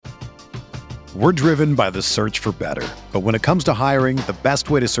We're driven by the search for better. But when it comes to hiring, the best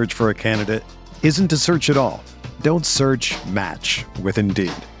way to search for a candidate isn't to search at all. Don't search, match with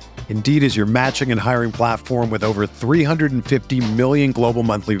Indeed. Indeed is your matching and hiring platform with over 350 million global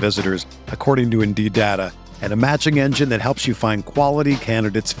monthly visitors, according to Indeed data, and a matching engine that helps you find quality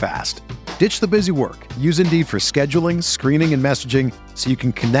candidates fast. Ditch the busy work. Use Indeed for scheduling, screening, and messaging so you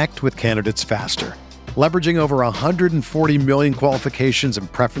can connect with candidates faster. Leveraging over 140 million qualifications and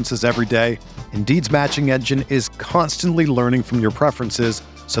preferences every day, Indeed's matching engine is constantly learning from your preferences,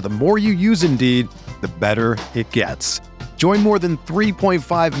 so the more you use Indeed, the better it gets. Join more than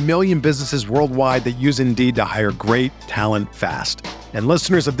 3.5 million businesses worldwide that use Indeed to hire great talent fast. And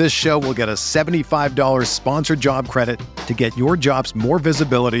listeners of this show will get a $75 sponsored job credit to get your jobs more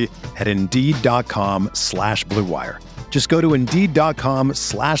visibility at Indeed.com/Blue Wire. Just go to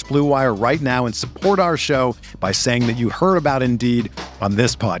Indeed.com/Blue Wire right now and support our show by saying that you heard about Indeed on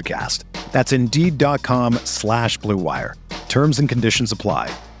this podcast. That's Indeed.com/Blue Wire. Terms and conditions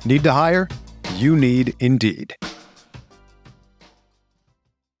apply. Need to hire? You need Indeed.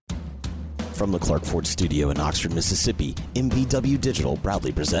 From the Clark Ford Studio in Oxford, Mississippi, MVW Digital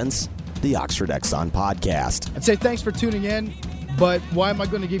proudly presents the Oxford Exxon Podcast. I'd say thanks for tuning in, but why am I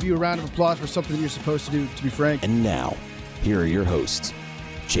going to give you a round of applause for something that you're supposed to do, to be frank? And now, here are your hosts,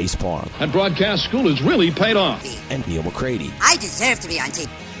 Chase Parham. And broadcast school has really paid off. And Neil McCready. I deserve to be on TV.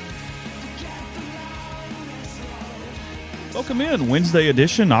 Welcome in, Wednesday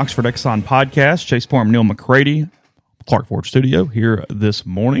edition, Oxford Exxon Podcast. Chase Parham, Neil McCready, Clark Ford Studio here this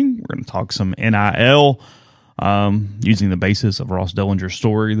morning. We're going to talk some NIL using the basis of Ross Dellinger's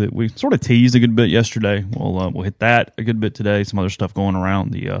story that we sort of teased a good bit yesterday. We'll hit that a good bit today. Some other stuff going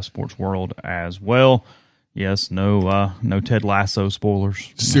around the sports world as well. Yes, no Ted Lasso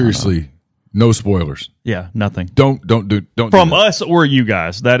spoilers. Seriously, no spoilers. Yeah, nothing. Don't From do us or you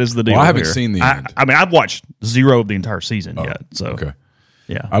guys. That is the deal. Well, I haven't here. seen the end. I mean, I've watched zero of the entire season yet. So okay,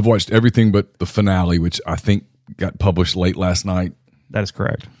 yeah, I've watched everything but the finale, which I think got published late last night. that is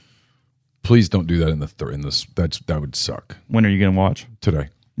correct. Please don't do that in this. That would suck. When are you going to watch? Today.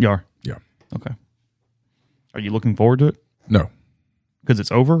 You are? Yeah. Okay. Are you looking forward to it? No. Because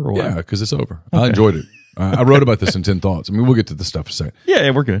it's over? Or what? Yeah, because it's over. I enjoyed it. I wrote about this in 10 Thoughts. I mean, we'll get to the stuff in a second.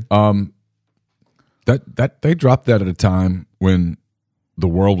 Yeah, we're good. That they dropped that at a time when the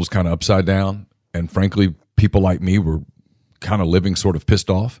world was kind of upside down, and frankly, people like me were kind of living sort of pissed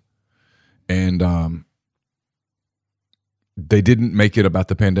off, and they didn't make it about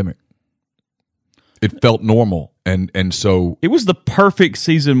the pandemic. It felt normal, and so it was the perfect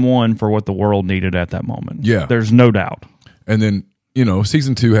season one for what the world needed at that moment. Yeah, there's no doubt. And then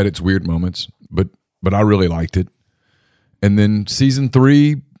season 2 had its weird moments, but I really liked it. And then season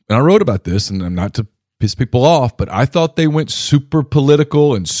 3, and I wrote about this, and I'm not to piss people off, but I thought they went super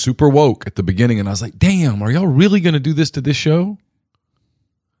political and super woke at the beginning, and I was like, damn, are y'all really going to do this to this show?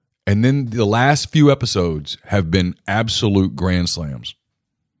 And then the last few episodes have been absolute grand slams.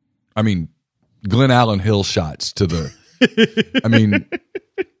 I mean, Glenn Allen Hill shots to the, I mean,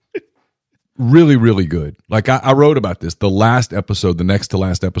 really, really good. Like I wrote about this. The last episode, the next to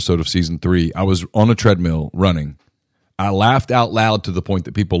last episode of season 3, I was on a treadmill running. I laughed out loud to the point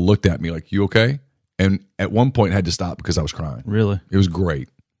that people looked at me like, you okay? And at one point had to stop because I was crying. Really? It was great.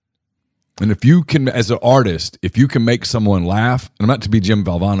 And if you can, as an artist, if you can make someone laugh, and I'm not to be Jim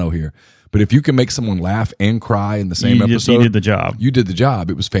Valvano here, but if you can make someone laugh and cry in the same episode, you did the job. You did the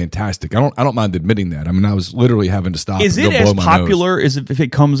job. It was fantastic. I don't mind admitting that. I mean, I was literally having to stop. Is and it go blow as my popular nose. as if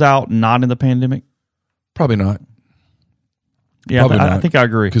it comes out not in the pandemic? Probably not. Yeah, I think I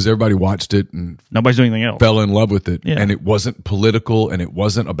agree. Because everybody watched it and nobody's doing anything else. Fell in love with it. Yeah. And it wasn't political and it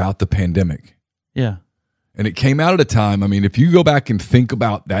wasn't about the pandemic. Yeah. And it came out at a time, I mean, if you go back and think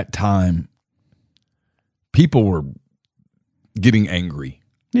about that time, people were getting angry.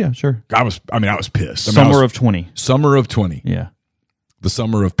 Yeah, sure. I was pissed. Summer of 20. Summer of 20. Yeah. The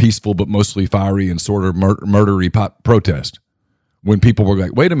summer of peaceful but mostly fiery and sort of murdery protest. When people were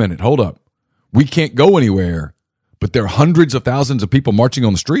like, wait a minute, hold up. We can't go anywhere, but there are hundreds of thousands of people marching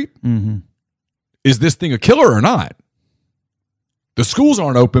on the street? Mm-hmm. Is this thing a killer or not? The schools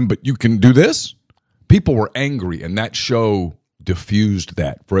aren't open, but you can do this? People were angry, and that show diffused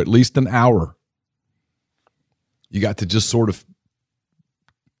that for at least an hour. You got to just sort of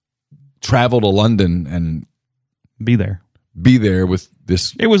travel to London and be there with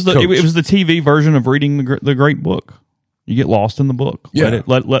this. It was the coach. it was the TV version of reading the great book. You get lost in the book. Yeah.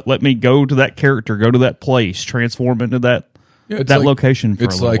 Let me go to that character, go to that place, transform into that location for a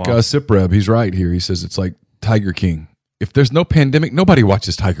little while. It's like Sipreb. He's right here. He says it's like Tiger King. If there's no pandemic, nobody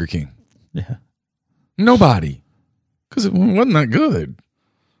watches Tiger King. Yeah. Nobody. Because it wasn't that good.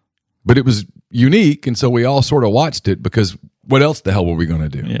 But it was unique, and so we all sort of watched it because what else the hell were we going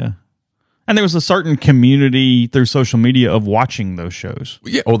to do? Yeah. And there was a certain community through social media of watching those shows.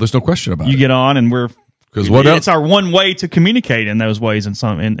 Yeah, well, there's no question about it. You get on, and because what else? It's our one way to communicate in those ways in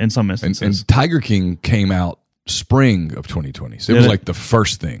some instances. And Tiger King came out spring of 2020, so it was like the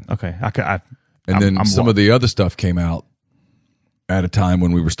first thing. Okay, I'm some of the other stuff came out at a time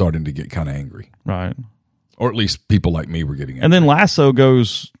when we were starting to get kind of angry, right? Or at least people like me were getting angry. And then Lasso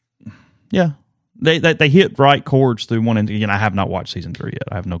goes, yeah. They hit right chords through one end. I have not watched season 3 yet.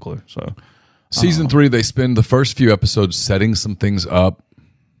 I have no clue. So season 3, they spend the first few episodes setting some things up.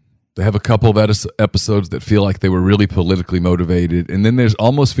 They have a couple of episodes that feel like they were really politically motivated, and then there's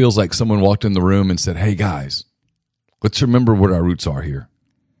almost feels like someone walked in the room and said, "Hey guys, let's remember what our roots are here."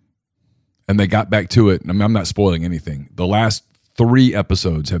 And they got back to it. I'm not spoiling anything. The last 3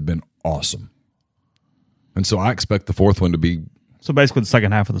 episodes have been awesome, and so I expect the 4th one to be. So basically the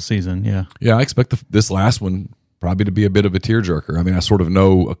second half of the season, yeah. Yeah, I expect this last one probably to be a bit of a tearjerker. I mean, I sort of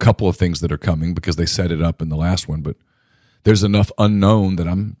know a couple of things that are coming because they set it up in the last one, but there's enough unknown that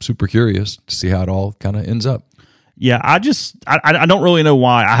I'm super curious to see how it all kind of ends up. Yeah, I don't really know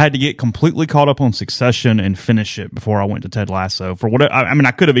why. I had to get completely caught up on Succession and finish it before I went to Ted Lasso. For what I mean,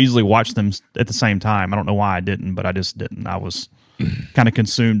 I could have easily watched them at the same time. I don't know why I didn't, but I just didn't. I was kind of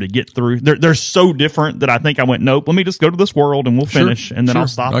consumed to get through. They're so different that I think I went, nope, let me just go to this world and we'll finish, and then I'll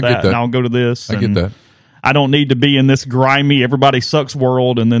stop that and I'll go to this. I get that. I don't need to be in this grimy everybody sucks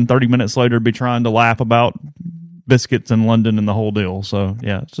world and then 30 minutes later be trying to laugh about biscuits in London and the whole deal. So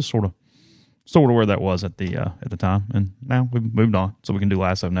yeah, it's just sort of where that was at the time, and now we've moved on, so we can do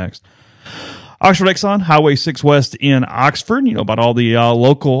Lasso next. Oxford Exxon, Highway 6 West in Oxford. You know about all the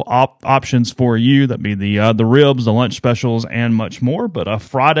local options for you. That'd be the ribs, the lunch specials, and much more. But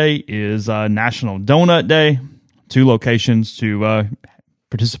Friday is National Donut Day. 2 locations to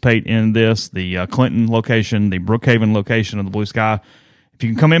participate in this: the Clinton location, the Brookhaven location of the Blue Sky. If you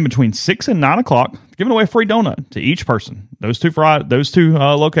can come in between 6 and 9 o'clock, giving away a free donut to each person. Those two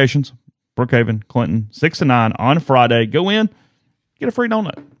locations, Brookhaven, Clinton, 6 to 9 on Friday. Go in, get a free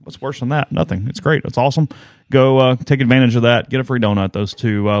donut. What's worse than that? Nothing. It's great. It's awesome. Go take advantage of that. Get a free donut, those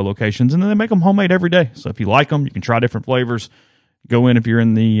 2 locations, and then they make them homemade every day. So if you like them, you can try different flavors. Go in if you're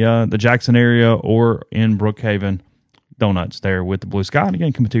in the Jackson area or in Brookhaven. Donuts there with the Blue Sky. And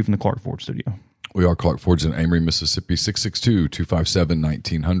again, coming to you from the Clark Ford studio. We are Clark Ford's in Amory, Mississippi.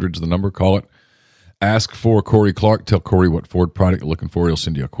 662-257-1900 is the number. Call it. Ask for Corey Clark. Tell Corey what Ford product you're looking for. He'll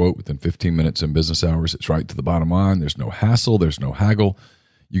send you a quote within 15 minutes in business hours. It's right to the bottom line. There's no hassle. There's no haggle.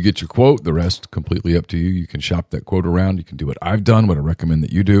 You get your quote. The rest completely up to you. You can shop that quote around. You can do what I've done, what I recommend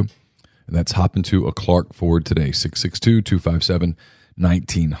that you do. And that's hop into a Clark Ford today.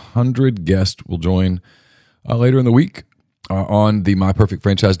 662-257-1900. Guest will join later in the week on the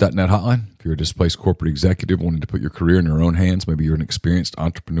MyPerfectFranchise.net hotline. If you're a displaced corporate executive wanting to put your career in your own hands, maybe you're an experienced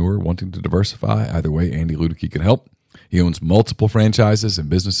entrepreneur wanting to diversify, either way, Andy Ludicky can help. He owns multiple franchises and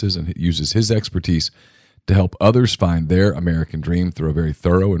businesses and uses his expertise to help others find their American dream through a very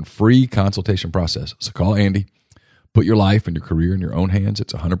thorough and free consultation process. So call Andy. Put your life and your career in your own hands.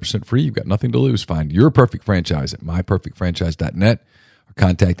 It's 100% free. You've got nothing to lose. Find your perfect franchise at MyPerfectFranchise.net.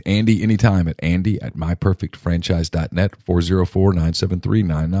 Contact Andy anytime at andy@myperfectfranchise.net,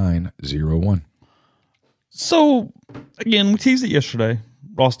 404-973-9901. So, again, we teased it yesterday.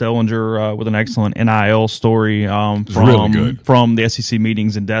 Ross Dellinger with an excellent NIL story from the SEC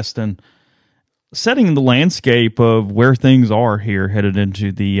meetings in Destin, setting the landscape of where things are here headed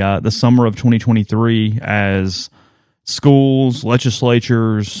into the summer of 2023 as schools,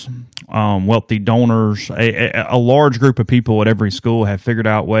 legislatures, wealthy donors, a large group of people at every school have figured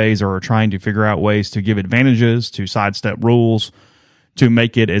out ways or are trying to figure out ways to give advantages, to sidestep rules, to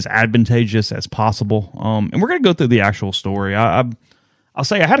make it as advantageous as possible. And we're going to go through the actual story. I'll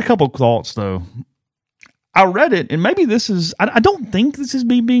say I had a couple of thoughts, though. I read it, and maybe this is, I don't think this is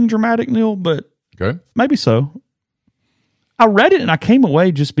me being dramatic, Neil, but okay, maybe so. I read it, and I came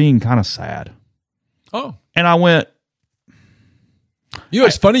away just being kind of sad. Oh. And I went,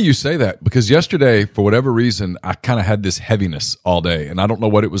 it's funny you say that, because yesterday, for whatever reason, I kind of had this heaviness all day, and I don't know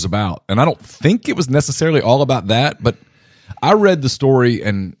what it was about. And I don't think it was necessarily all about that, but I read the story,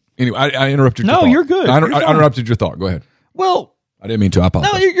 and anyway, I interrupted your thought. No, you're good. I interrupted your thought. Go ahead. Well, I didn't mean to. I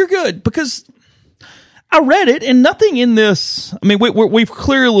apologize. No, you're good, because I read it, and nothing in this, I mean, we've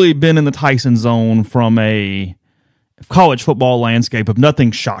clearly been in the Tyson zone from a college football landscape of nothing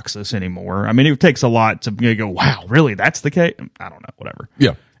shocks us anymore. I mean, it takes a lot to go, wow, really? That's the case? I don't know, whatever.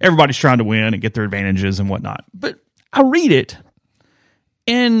 Yeah. Everybody's trying to win and get their advantages and whatnot. But I read it,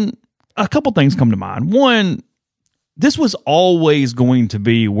 and a couple things come to mind. One, this was always going to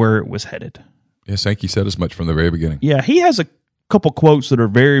be where it was headed. Yeah, Sankey said as much from the very beginning. Yeah, he has a couple quotes that are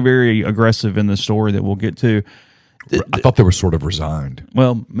very, very aggressive in this story that we'll get to. I thought they were sort of resigned.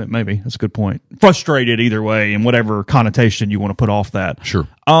 Well, maybe. That's a good point. Frustrated either way, and whatever connotation you want to put off that. Sure.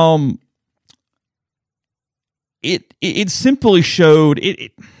 It simply showed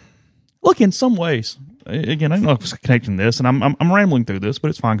it. Look, in some ways, again, I don't know if it's connecting this, and I'm rambling through this, but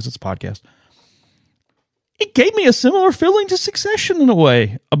it's fine because it's a podcast. It gave me a similar feeling to Succession in a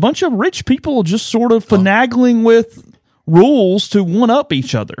way. A bunch of rich people just sort of finagling with rules to one up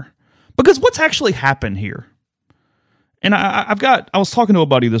each other. Because what's actually happened here? And I was talking to a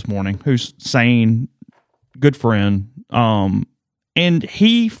buddy this morning who's sane, good friend, and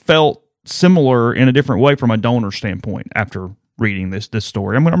he felt similar in a different way from a donor standpoint after reading this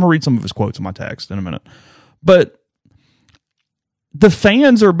story. I'm going to read some of his quotes in my text in a minute. But the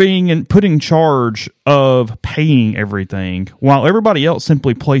fans are being put in charge of paying everything while everybody else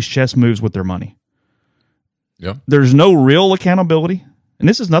simply plays chess moves with their money. Yeah. There's no real accountability. And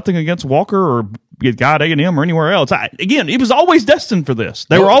this is nothing against Walker or God A&M or anywhere else. Again, it was always destined for this.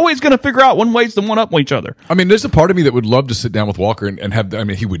 They were always going to figure out ways to one up each other. I mean, there's a part of me that would love to sit down with Walker and have. I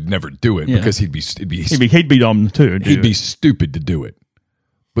mean, he would never do it because he'd be dumb too. He'd be stupid to do it.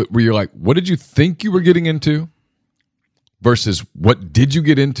 But where you're like, what did you think you were getting into? Versus what did you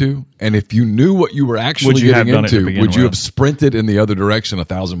get into? And if you knew what you were actually getting into, would you have sprinted in the other direction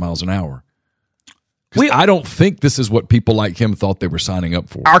 1,000 miles an hour? I don't think this is what people like him thought they were signing up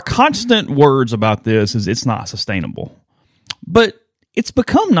for. Our constant words about this is it's not sustainable. But it's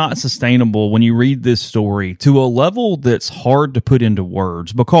become not sustainable when you read this story to a level that's hard to put into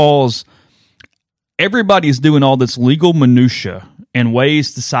words because everybody's doing all this legal minutia and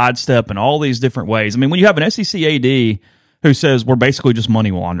ways to sidestep in all these different ways. I mean, when you have an SEC AD who says we're basically just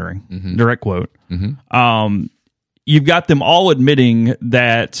money laundering, direct quote, you've got them all admitting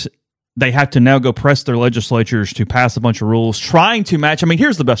that they have to now go press their legislatures to pass a bunch of rules trying to match. I mean,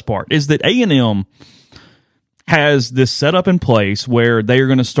 here's the best part is that A&M has this set up in place where they are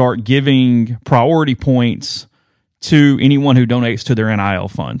going to start giving priority points to anyone who donates to their NIL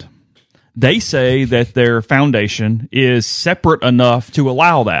fund. They say that their foundation is separate enough to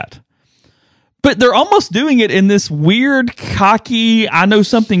allow that. But they're almost doing it in this weird, cocky, I know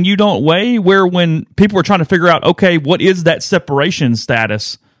something you don't way, where when people are trying to figure out, okay, what is that separation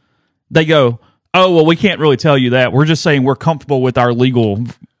status? They go, oh, well, we can't really tell you that. We're just saying we're comfortable with our legal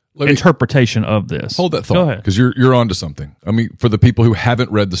interpretation of this. Hold that thought. Go ahead. Because you're onto something. I mean, for the people who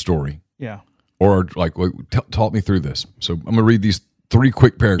haven't read the story. Yeah. Or are like, talk me through this. So I'm going to read these 3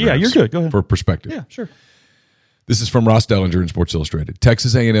 quick paragraphs. Yeah, you're good. Go ahead. For perspective. Yeah, sure. This is from Ross Dellinger in Sports Illustrated.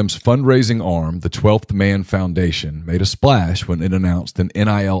 Texas A&M's fundraising arm, the 12th Man Foundation, made a splash when it announced an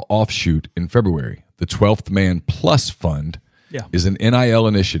NIL offshoot in February. The 12th Man Plus Fund is an NIL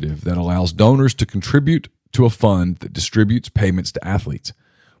initiative that allows donors to contribute to a fund that distributes payments to athletes.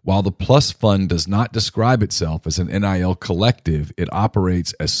 While the Plus Fund does not describe itself as an NIL collective, it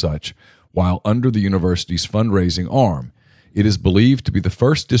operates as such while under the university's fundraising arm. It is believed to be the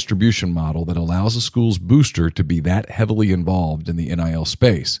first distribution model that allows a school's booster to be that heavily involved in the NIL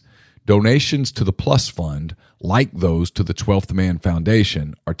space. Donations to the Plus Fund, like those to the 12th Man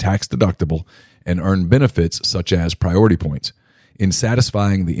Foundation, are tax deductible and earn benefits such as priority points. In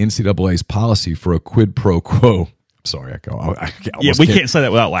satisfying the NCAA's policy for a quid pro quo, sorry, we can't say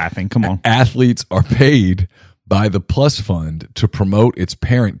that without laughing. Come on. Athletes are paid by the Plus Fund to promote its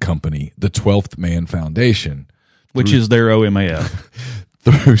parent company, the 12th Man Foundation, which is their OMAF,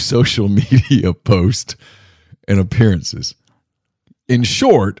 through social media posts and appearances. In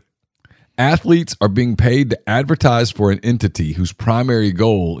short, athletes are being paid to advertise for an entity whose primary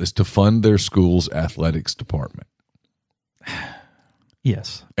goal is to fund their school's athletics department.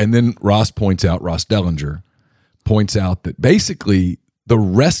 Yes. And then Ross Dellinger points out that basically the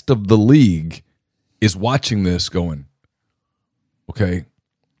rest of the league is watching this going, okay,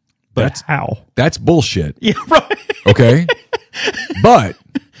 but how? That's bullshit. Yeah, right. Okay? But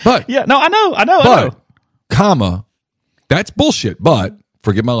yeah, no, I know. Comma, that's bullshit, but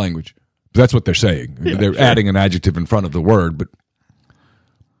forgive my language. That's what they're saying. Yeah, they're adding an adjective in front of the word,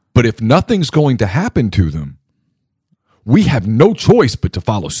 but if nothing's going to happen to them, we have no choice but to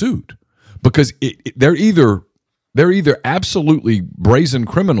follow suit. Because they're either absolutely brazen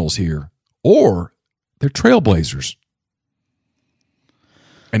criminals here or they're trailblazers.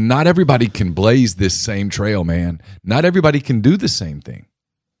 And not everybody can blaze this same trail, man. Not everybody can do the same thing.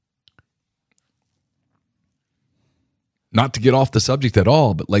 Not to get off the subject at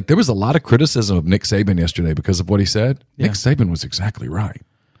all, but like there was a lot of criticism of Nick Saban yesterday because of what he said. Yeah. Nick Saban was exactly right.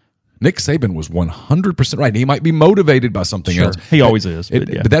 Nick Saban was 100% right. He might be motivated by something else. He always is. But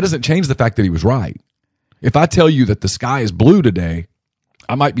that doesn't change the fact that he was right. If I tell you that the sky is blue today,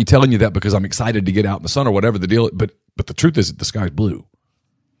 I might be telling you that because I'm excited to get out in the sun or whatever the deal. But the truth is that the sky is blue.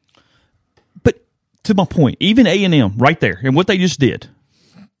 But to my point, even A&M right there, and what they just did,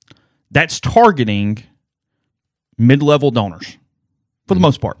 that's targeting mid-level donors for the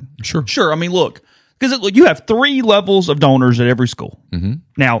most part. Sure. I mean, look, because you have 3 levels of donors at every school. Mm-hmm.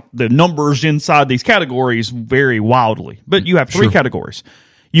 Now, the numbers inside these categories vary wildly, but you have 3 categories.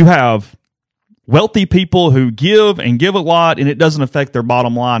 You have wealthy people who give a lot, and it doesn't affect their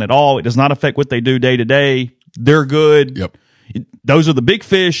bottom line at all. It does not affect what they do day to day. They're good. Yep. Those are the big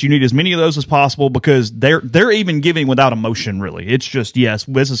fish. You need as many of those as possible because they're even giving without emotion, really. It's just, yes,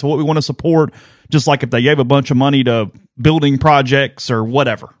 this is what we want to support, just like if they gave a bunch of money to building projects or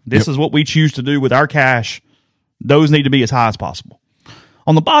whatever. This is what we choose to do with our cash. Those need to be as high as possible.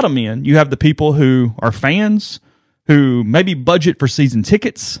 On the bottom end, you have the people who are fans, who maybe budget for season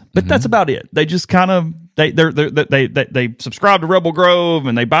tickets, but that's about it. They just kind of they subscribe to Rebel Grove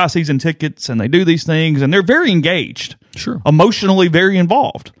and they buy season tickets and they do these things and they're very engaged, emotionally very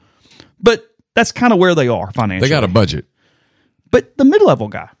involved. But that's kind of where they are financially. They got a budget. But the mid-level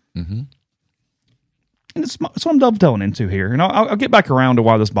guy, and it's what I'm dovetailing into here, and I'll get back around to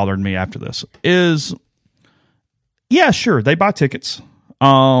why this bothered me after this. Is sure, they buy tickets.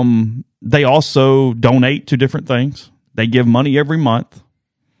 They also donate to different things. They give money every month.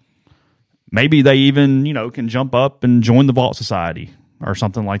 Maybe they even, can jump up and join the Vault Society or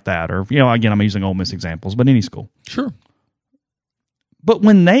something like that. Or, again, I'm using Ole Miss examples, but any school. Sure. But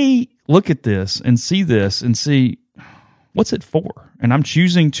when they look at this and see, what's it for? And I'm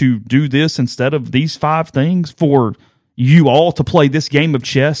choosing to do this instead of these 5 things for you all to play this game of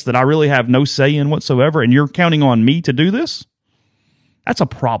chess that I really have no say in whatsoever, and you're counting on me to do this? That's a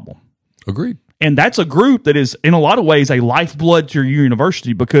problem. Agreed. And that's a group that is, in a lot of ways, a lifeblood to your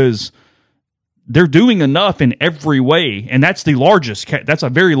university because they're doing enough in every way. And that's the largest, that's a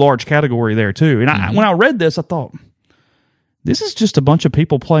very large category there, too. And when I read this, I thought, this is just a bunch of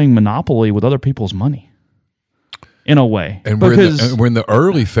people playing Monopoly with other people's money, in a way. And we're in the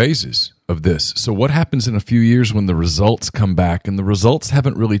early phases of this. So what happens in a few years when the results come back and the results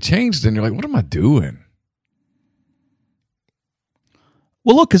haven't really changed? And you're like, what am I doing?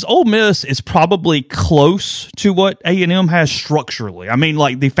 Well, look, because Ole Miss is probably close to what A&M has structurally. I mean,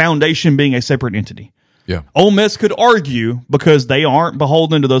 like the foundation being a separate entity. Yeah. Ole Miss could argue, because they aren't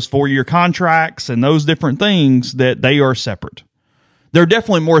beholden to those 4-year contracts and those different things, that they are separate. They're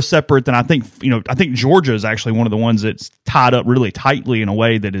definitely more separate than I think. I think Georgia is actually one of the ones that's tied up really tightly in a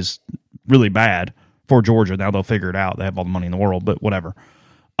way that is really bad for Georgia. Now they'll figure it out. They have all the money in the world, but whatever.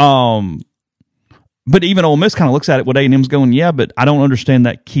 But even Ole Miss kind of looks at it with A&M's going, but I don't understand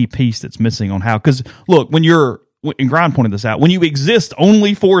that key piece that's missing on how. Because, look, and Grind pointed this out, when you exist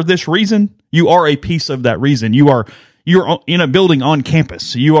only for this reason, you are a piece of that reason. You're in a building on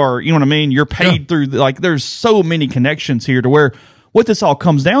campus. You are, you know what I mean? You're paid through, there's so many connections here to where what this all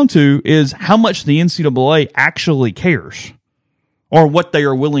comes down to is how much the NCAA actually cares or what they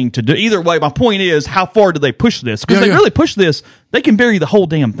are willing to do. Either way, my point is, how far do they push this? Because if they really push this, they can bury the whole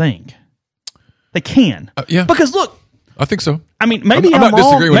damn thing. They can. Because look. I think so. I mean, maybe I'm not wrong.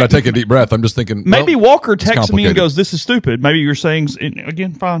 disagreeing when I take a deep breath. I'm just thinking. Maybe Walker texts me and goes, "This is stupid." Maybe you're saying,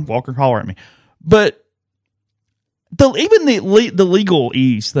 again, fine, Walker, holler at me. But even the legal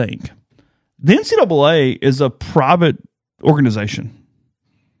ease thing, the NCAA is a private organization.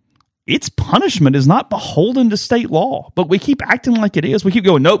 Its punishment is not beholden to state law, but we keep acting like it is. We keep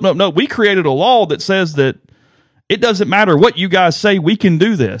going, nope. We created a law that says that it doesn't matter what you guys say, we can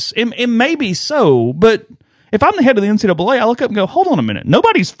do this. It may be so, but if I'm the head of the NCAA, I look up and go, hold on a minute.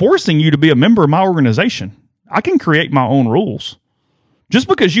 Nobody's forcing you to be a member of my organization. I can create my own rules. Just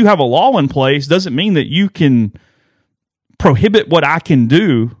because you have a law in place doesn't mean that you can prohibit what I can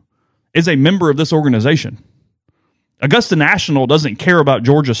do as a member of this organization. Augusta National doesn't care about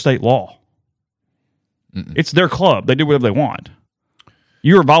Georgia state law. It's their club. They do whatever they want.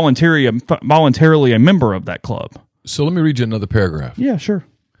 You're voluntarily a member of that club. So let me read you another paragraph. Yeah, sure.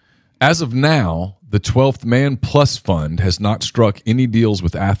 As of now, the 12th Man Plus Fund has not struck any deals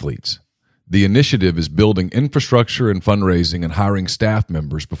with athletes. The initiative is building infrastructure and fundraising and hiring staff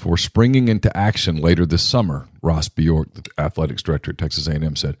members before springing into action later this summer, Ross Bjork, the athletics director at Texas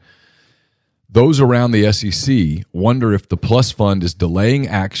A&M, said. Those around the SEC wonder if the Plus Fund is delaying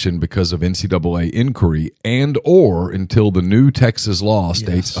action because of NCAA inquiry and or until the new Texas law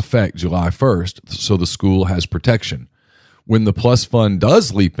states effect July 1st, so the school has protection. When the Plus Fund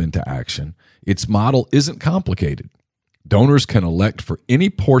does leap into action, its model isn't complicated. Donors can elect for any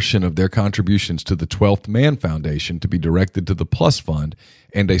portion of their contributions to the 12th Man Foundation to be directed to the Plus Fund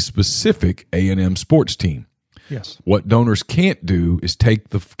and a specific A&M sports team. Yes. What donors can't do is take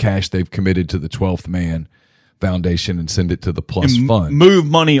the cash they've committed to the 12th Man Foundation and send it to the Plus Fund. Move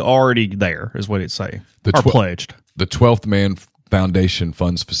money already there is what it's saying. Or pledged. The 12th Man Foundation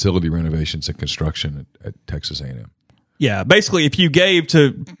funds facility renovations and construction at Texas A&M. Yeah, basically, if you gave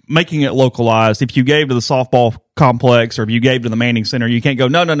to making it localized, if you gave to the softball complex or if you gave to the Manning Center, you can't go,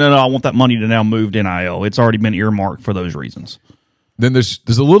 no, I want that money to now move to NIL. It's already been earmarked for those reasons. Then there's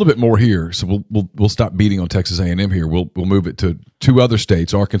a little bit more here, so we'll stop beating on Texas A&M here. We'll move it to two other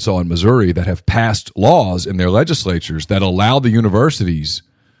states, Arkansas and Missouri, that have passed laws in their legislatures that allow the universities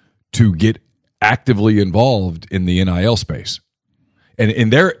to get actively involved in the NIL space. And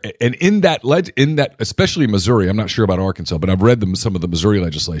in that, especially Missouri, I'm not sure about Arkansas, but I've read some of the Missouri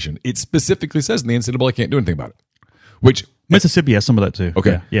legislation. It specifically says the NCAA can't do anything about it. Which Mississippi has some of that too.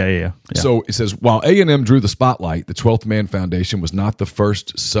 Okay, yeah. So it says while A&M drew the spotlight, the 12th Man Foundation was not the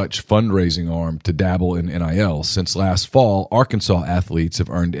first such fundraising arm to dabble in NIL. Since last fall, Arkansas athletes have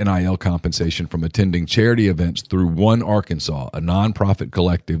earned NIL compensation from attending charity events through One Arkansas, a nonprofit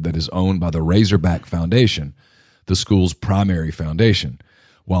collective that is owned by the Razorback Foundation, the school's primary foundation.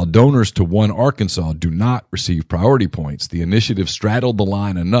 While donors to One Arkansas do not receive priority points, the initiative straddled the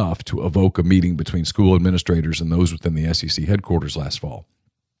line enough to evoke a meeting between school administrators and those within the SEC headquarters last fall.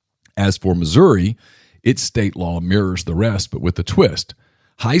 As for Missouri, its state law mirrors the rest, but with a twist.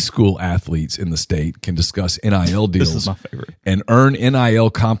 High school athletes in the state can discuss NIL deals This is my favorite. and earn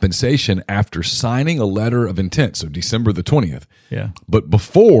NIL compensation after signing a letter of intent, so December the 20th, but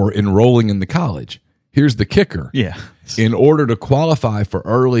before enrolling in the college. Here's the kicker. Yeah. In order to qualify for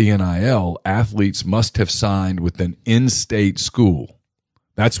early NIL, athletes must have signed with an in-state school.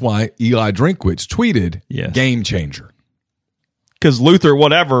 That's why Eli Drinkwitz tweeted, game changer. Because Luther,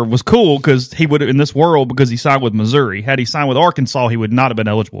 whatever, was cool because he would, in this world, because he signed with Missouri. Had he signed with Arkansas, he would not have been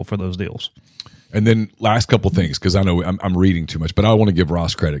eligible for those deals. And then last couple things, because I know I'm reading too much, but I want to give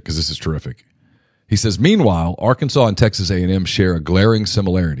Ross credit because this is terrific. He says, meanwhile, Arkansas and Texas A&M share a glaring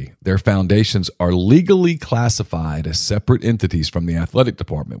similarity. Their foundations are legally classified as separate entities from the athletic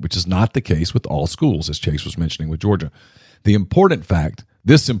department, which is not the case with all schools, as Chase was mentioning with Georgia. This important fact,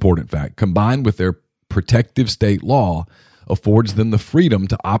 combined with their protective state law, affords them the freedom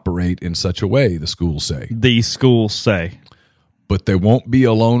to operate in such a way, the schools say. But they won't be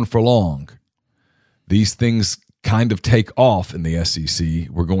alone for long. These things kind of take off in the SEC.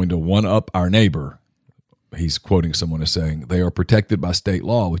 We're going to one-up our neighbor. He's quoting someone as saying, they are protected by state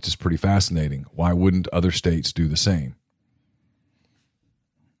law, which is pretty fascinating. Why wouldn't other states do the same?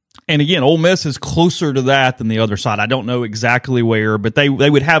 And again, Ole Miss is closer to that than the other side. I don't know exactly where, but they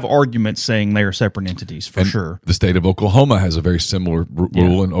would have arguments saying they are separate entities for sure. The state of Oklahoma has a very similar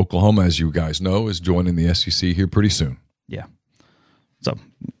rule, and Oklahoma, as you guys know, is joining the SEC here pretty soon. Yeah. So,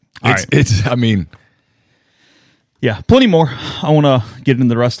 yeah, plenty more. I want to get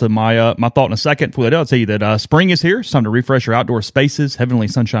into the rest of my thought in a second. Before I'll tell you that spring is here. It's time to refresh your outdoor spaces. Heavenly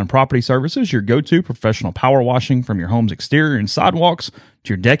Sunshine Property Services, your go-to professional power washing from your home's exterior and sidewalks to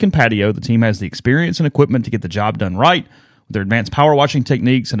your deck and patio. The team has the experience and equipment to get the job done right. With their advanced power washing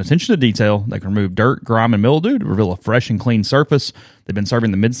techniques and attention to detail, they can remove dirt, grime, and mildew to reveal a fresh and clean surface. They've been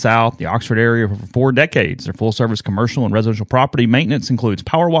serving the Mid-South, the Oxford area for 4 decades. Their full-service commercial and residential property maintenance includes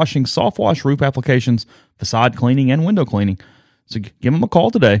power washing, soft wash, roof applications, facade cleaning, and window cleaning. So give them a call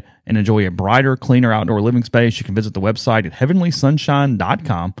today and enjoy a brighter, cleaner outdoor living space. You can visit the website at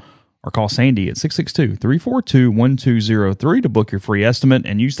heavenlysunshine.com or call Sandy at 662-342-1203 to book your free estimate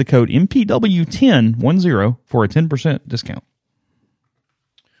and use the code MPW1010 for a 10% discount.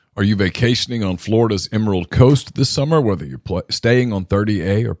 Are you vacationing on Florida's Emerald Coast this summer? Whether you're staying on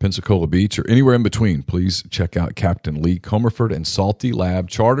 30A or Pensacola Beach or anywhere in between, please check out Captain Lee Comerford and Salty Lab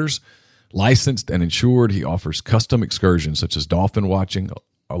Charters. Licensed and insured, he offers custom excursions such as dolphin watching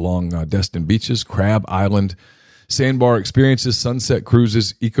along Destin beaches, Crab Island, sandbar experiences, sunset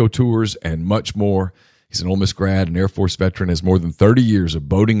cruises, eco tours, and much more. He's an Ole Miss grad, an Air Force veteran, has more than 30 years of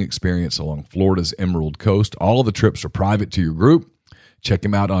boating experience along Florida's Emerald Coast. All of the trips are private to your group. Check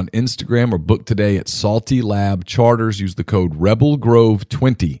him out on Instagram or book today at Salty Lab Charters. Use the code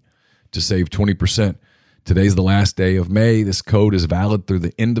RebelGrove20 to save 20%. Today's the last day of May. This code is valid through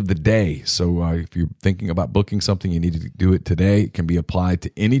the end of the day. So if you're thinking about booking something, you need to do it today. It can be applied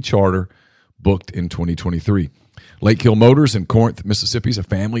to any charter booked in 2023. Lake Hill Motors in Corinth, Mississippi is a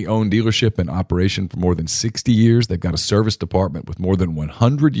family-owned dealership in operation for more than 60 years. They've got a service department with more than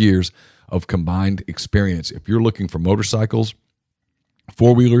 100 years of combined experience. If you're looking for motorcycles,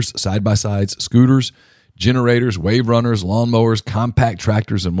 four-wheelers, side-by-sides, scooters, Generators, wave runners, lawnmowers, compact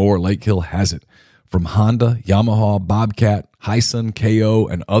tractors, and more, Lake Hill has it. From Honda, Yamaha, Bobcat, Hyson, KO,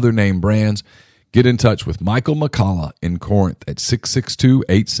 and other name brands, get in touch with Michael McCullough in Corinth at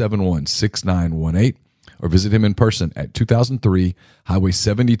 662-871-6918 or visit him in person at 2003 Highway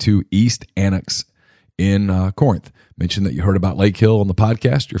 72 East Annex in Corinth. Mention that you heard about Lake Hill on the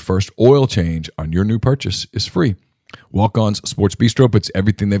podcast. Your first oil change on your new purchase is free. Walk-On's Sports Bistro puts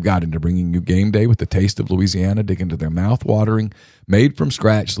everything they've got into bringing you game day with the taste of Louisiana. Dig into their mouth-watering,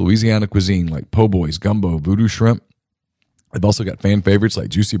 made-from-scratch Louisiana cuisine like po' boys, gumbo, voodoo shrimp. They've also got fan favorites like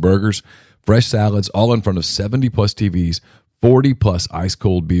juicy burgers, fresh salads, all in front of 70-plus TVs, 40-plus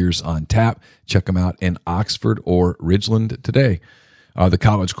ice-cold beers on tap. Check them out in Oxford or Ridgeland today. The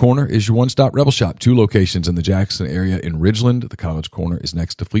College Corner is your one-stop Rebel Shop. 2 locations in the Jackson area in Ridgeland. The College Corner is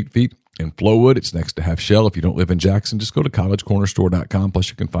next to Fleet Feet. In Flowood, it's next to Half Shell. If you don't live in Jackson, just go to collegecornerstore.com. Plus,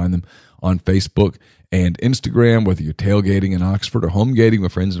 you can find them on Facebook and Instagram. Whether you're tailgating in Oxford or home gating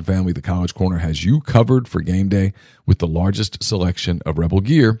with friends and family, the College Corner has you covered for game day with the largest selection of Rebel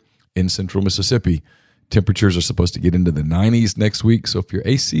gear in central Mississippi. Temperatures are supposed to get into the 90s next week, so if your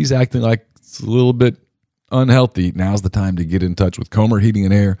AC is acting like it's a little bit unhealthy, now's the time to get in touch with Comer Heating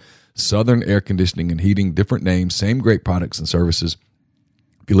and Air, Southern Air Conditioning and Heating, different names, same great products and services.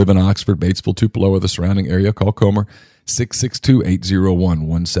 If you live in Oxford, Batesville, Tupelo, or the surrounding area, call Comer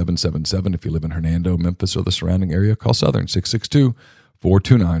 662-801-1777. If you live in Hernando, Memphis, or the surrounding area, call Southern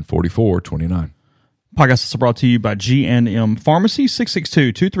 662-429-4429. Podcast is brought to you by GNM Pharmacy,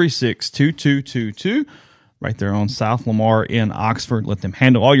 662-236-2222. Right there on South Lamar in Oxford. Let them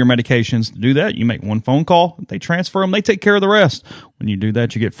handle all your medications. To do that, you make one phone call. They transfer them. They take care of the rest. When you do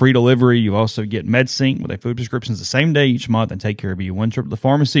that, you get free delivery. You also get MedSync with their food prescriptions the same day each month and take care of you. One trip to the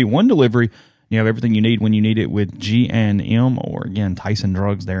pharmacy, one delivery. You have everything you need when you need it with GNM or, again, Tyson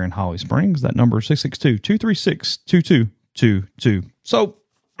Drugs there in Holly Springs. That number is 662-236-2222. So,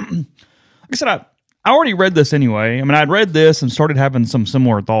 like I said, I already read this anyway. I mean, I'd read this and started having some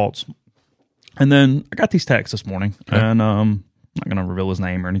similar thoughts. And then I got these texts this morning, and I'm not going to reveal his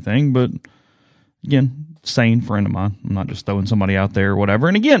name or anything, but again, sane friend of mine. I'm not just throwing somebody out there or whatever.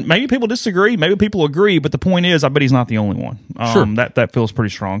 And again, maybe people disagree, maybe people agree, but the point is, I bet he's not the only one. Sure. That feels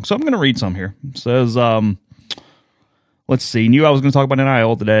pretty strong. So I'm going to read some here. It says, let's see, knew I was going to talk about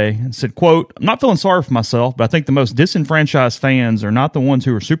NIL today, and said, quote, I'm not feeling sorry for myself, but I think the most disenfranchised fans are not the ones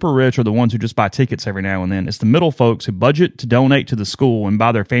who are super rich or the ones who just buy tickets every now and then. It's the middle folks who budget to donate to the school and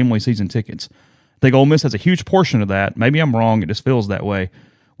buy their family season tickets. I think Ole Miss has a huge portion of that. Maybe I'm wrong. It just feels that way.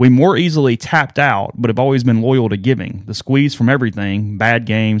 We more easily tapped out, but have always been loyal to giving. The squeeze from everything, bad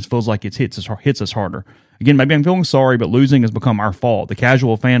games, feels like it hits us harder. Again, maybe I'm feeling sorry, but losing has become our fault. The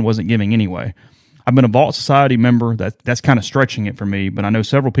casual fan wasn't giving anyway. I've been a Vault Society member. That's kind of stretching it for me, but I know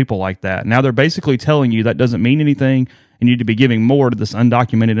several people like that. Now they're basically telling you that doesn't mean anything and you need to be giving more to this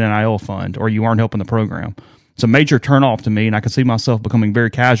undocumented NIL fund or you aren't helping the program. It's a major turnoff to me, and I can see myself becoming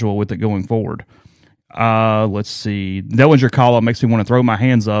very casual with it going forward. Let's see. Dellinger column makes me want to throw my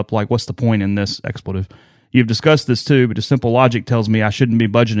hands up like, what's the point in this expletive? You've discussed this too, but just simple logic tells me I shouldn't be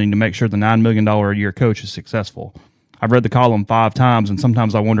budgeting to make sure the $9 million a year coach is successful. I've read the column 5 times, and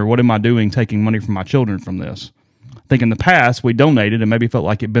sometimes I wonder, what am I doing taking money from my children from this? I think in the past, we donated and maybe felt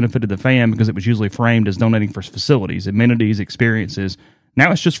like it benefited the fan because it was usually framed as donating for facilities, amenities, experiences.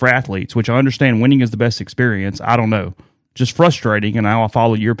 Now it's just for athletes, which I understand winning is the best experience. I don't know. Just frustrating, and now I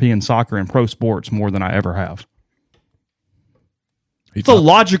follow European soccer and pro sports more than I ever have. It's a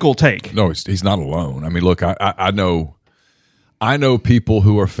logical take. No, he's not alone. I mean, look, I know people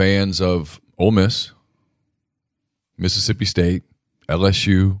who are fans of Ole Miss, Mississippi State,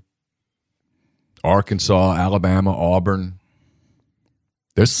 LSU, Arkansas, Alabama, Auburn.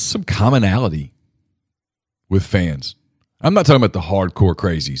 There's some commonality with fans. I'm not talking about the hardcore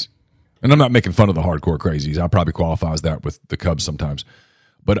crazies. And I'm not making fun of the hardcore crazies. I probably qualify as that with the Cubs sometimes.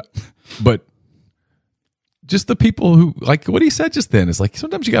 But just the people who, like what he said just then, is like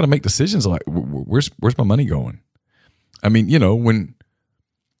sometimes you got to make decisions like, where's my money going? I mean, you know, when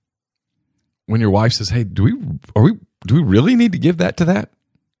your wife says, hey, do we really need to give that to that?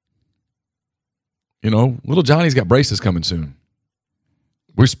 You know, little Johnny's got braces coming soon.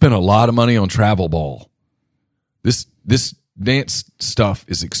 We're spending a lot of money on travel ball. This dance stuff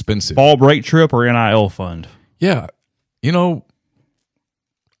is expensive. Fall break trip or NIL fund? Yeah. You know,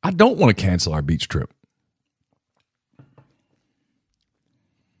 I don't want to cancel our beach trip.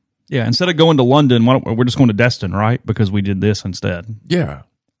 Yeah, instead of going to London, we're just going to Destin, right? Because we did this instead. Yeah.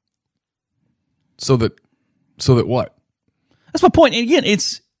 So that what? That's my point. And again,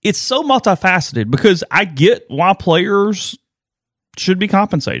 it's so multifaceted because I get why players should be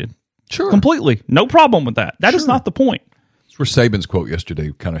compensated. Sure. Completely. No problem with that. That is not the point. That's where Saban's quote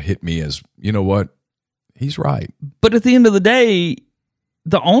yesterday kind of hit me as, you know what? He's right. But at the end of the day,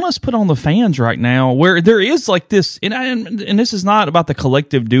 the onus put on the fans right now, where there is like this, and this is not about the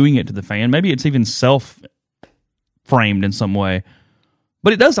collective doing it to the fan. Maybe it's even self-framed in some way.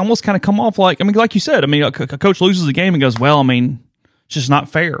 But it does almost kind of come off like, I mean, like you said, I mean, a coach loses a game and goes, well, I mean, it's just not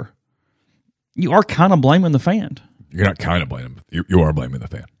fair. You are kind of blaming the fan. You're not kind of blaming him. You are blaming the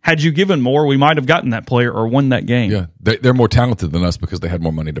fan. Had you given more, we might have gotten that player or won that game. Yeah, they're more talented than us because they had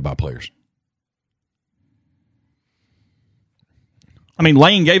more money to buy players. I mean,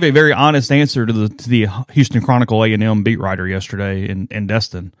 Lane gave a very honest answer to the Houston Chronicle A&M beat writer yesterday in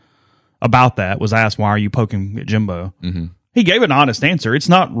Destin about that. Was asked, why are you poking at Jimbo? Mm-hmm. He gave an honest answer. It's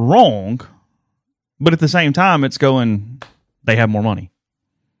not wrong, but at the same time, it's going, they have more money.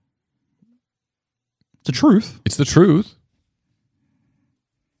 It's the truth. It's the truth.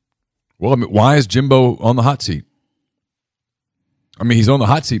 Well, I mean, why is Jimbo on the hot seat? I mean, he's on the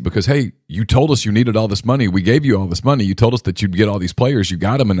hot seat because, hey, you told us you needed all this money. We gave you all this money. You told us that you'd get all these players. You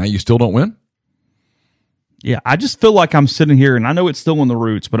got them, and now you still don't win? Yeah, I just feel like I'm sitting here, and I know it's still in the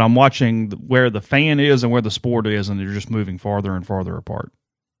roots, but I'm watching where the fan is and where the sport is, and they're just moving farther and farther apart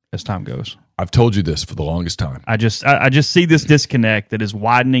as time goes. I've told you this for the longest time. I just see this disconnect that is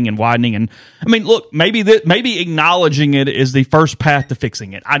widening and widening. And I mean, look, maybe acknowledging it is the first path to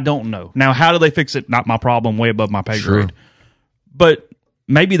fixing it. I don't know. Now, how do they fix it? Not my problem, way above my pay grade. But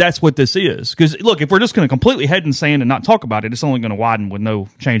maybe that's what this is. Because, look, if we're just going to completely head in sand and not talk about it, it's only going to widen with no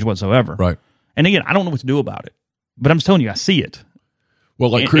change whatsoever. Right. And again, I don't know what to do about it. But I'm just telling you, I see it. Well,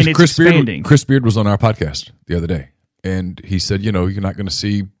 like Chris Beard was on our podcast the other day. And he said, you know, you're not going to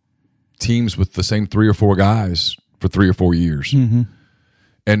see teams with the same 3 or 4 guys for 3 or 4 years. Mm-hmm.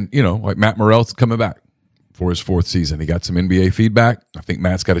 And, you know, like Matt Morrell's coming back for his 4th season. He got some NBA feedback. I think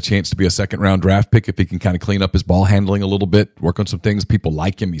Matt's got a chance to be a second-round draft pick if he can kind of clean up his ball handling a little bit, work on some things. People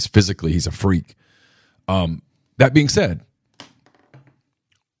like him. He's a freak. That being said,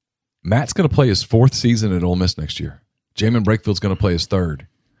 Matt's going to play his 4th season at Ole Miss next year. Jamin Brakefield's going to play his 3rd.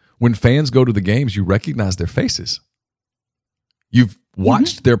 When fans go to the games, you recognize their faces. You've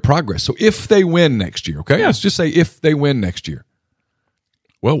watched their progress. So if they win next year, okay? Let's just say if they win next year.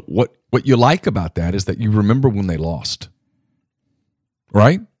 Well, what you like about that is that you remember when they lost.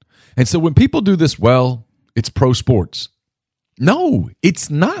 Right? And so when people do this well, it's pro sports. No,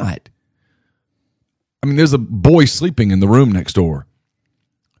 it's not. I mean, there's a boy sleeping in the room next door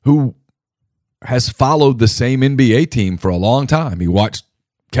who has followed the same NBA team for a long time. He watched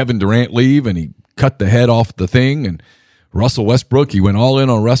Kevin Durant leave, and he cut the head off the thing, and Russell Westbrook, he went all in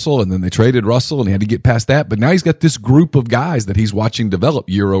on Russell, and then they traded Russell, and he had to get past that. But now he's got this group of guys that he's watching develop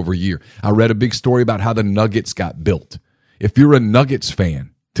year over year. I read a big story about how the Nuggets got built. If you're a Nuggets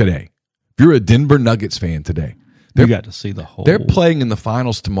fan today, if you're a Denver Nuggets fan today, you got to see the whole. They're playing in the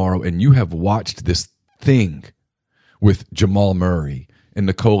finals tomorrow, and you have watched this thing with Jamal Murray and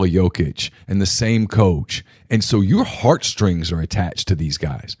Nikola Jokic and the same coach. And so your heartstrings are attached to these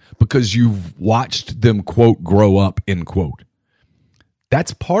guys because you've watched them, quote, grow up, end quote.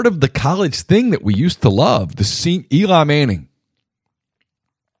 That's part of the college thing that we used to love. Eli Manning.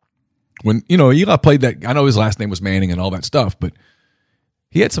 When, you know, Eli played that, I know his last name was Manning and all that stuff, but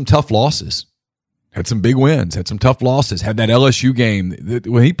he had some tough losses. Had some big wins, had some tough losses, had that LSU game.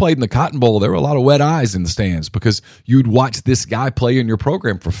 When he played in the Cotton Bowl, there were a lot of wet eyes in the stands because you'd watch this guy play in your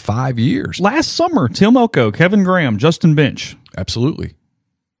program for 5 years. Last summer, Tim Elko, Kevin Graham, Justin Bench. Absolutely.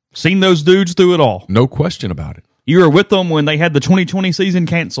 Seen those dudes through it all. No question about it. You were with them when they had the 2020 season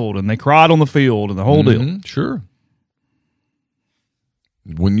canceled and they cried on the field and the whole deal. Sure.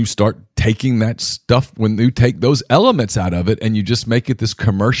 When you start taking that stuff, when you take those elements out of it and you just make it this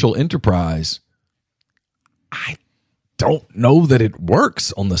commercial enterprise, I don't know that it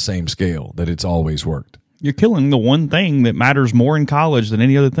works on the same scale that it's always worked. You're killing the one thing that matters more in college than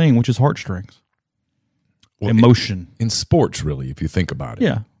any other thing, which is heartstrings. Well, emotion. In sports, really, if you think about it.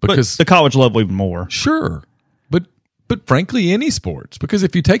 Yeah, because but the college level even more. Sure. But frankly, any sports. Because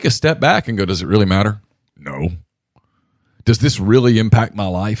if you take a step back and go, does it really matter? No. Does this really impact my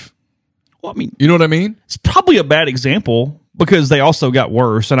life? Well, I mean, you know what I mean? It's probably a bad example because they also got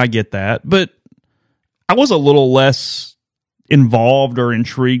worse, and I get that. But I was a little less involved or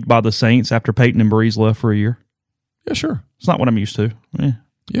intrigued by the Saints after Peyton and Breeze left for a year. Yeah, sure. It's not what I'm used to.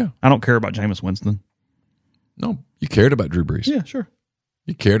 Yeah. I don't care about Jameis Winston. No, you cared about Drew Brees. Yeah, sure.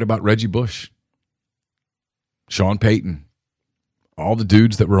 You cared about Reggie Bush, Sean Payton, all the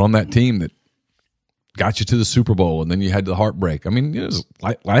dudes that were on that team that got you to the Super Bowl, and then you had the heartbreak. I mean, it was,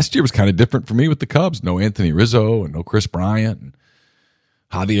 last year was kind of different for me with the Cubs. No Anthony Rizzo and no Chris Bryant. And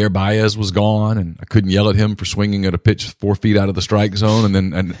Javier Baez was gone, and I couldn't yell at him for swinging at a pitch 4 feet out of the strike zone.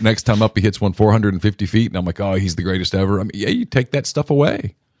 And next time up, he hits one 450 feet, and I'm like, oh, he's the greatest ever. I mean, yeah, you take that stuff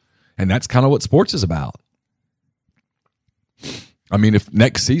away. And that's kind of what sports is about. I mean, if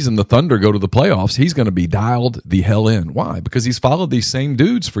next season the Thunder go to the playoffs, he's going to be dialed the hell in. Why? Because he's followed these same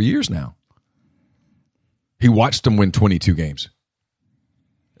dudes for years now. He watched them win 22 games.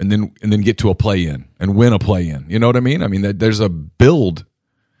 And then get to a play-in and win a play-in. You know what I mean? I mean, there's a build.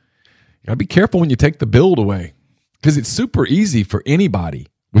 You got to be careful when you take the build away, because it's super easy for anybody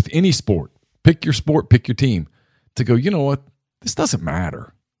with any sport. Pick your sport, pick your team, to go, you know what? This doesn't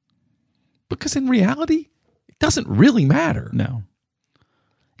matter. Because in reality, it doesn't really matter. No.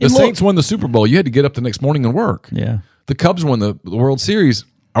 The Saints won the Super Bowl. You had to get up the next morning and work. Yeah. The Cubs won the World Series.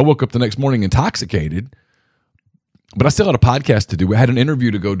 I woke up the next morning intoxicated. But I still had a podcast to do. I had an interview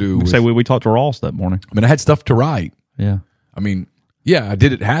to go do. We talked to Ross that morning. I mean, I had stuff to write. Yeah. I mean, yeah, I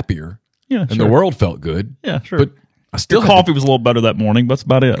did it happier. Yeah, and the world felt good. Yeah, sure. But I still Your coffee was a little better that morning, but that's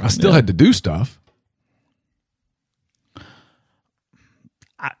about it. I still had to do stuff.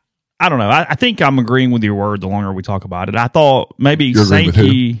 I don't know. I think I'm agreeing with your word the longer we talk about it. I thought maybe You're agreeing with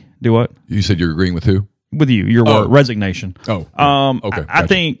Sankey. Do what? You said you're agreeing with who? With you. Your word. Resignation. Oh. Okay. I Gotcha.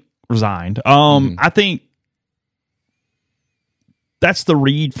 think resigned. I think that's the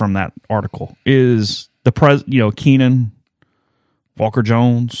read from that article is the Keenan, Walker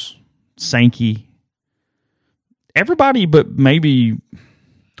Jones, Sankey, everybody, but maybe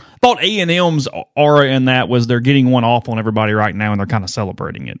thought A&M's aura in that was they're getting one off on everybody right now and they're kind of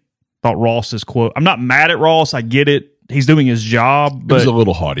celebrating it. Thought Ross's quote. I'm not mad at Ross. I get it. He's doing his job, but it was a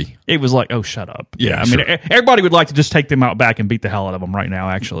little haughty. It was like, oh, shut up. Yeah, I mean, everybody would like to just take them out back and beat the hell out of them right now,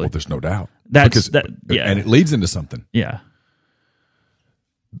 actually. Well, there's no doubt. Yeah. And it leads into something. Yeah.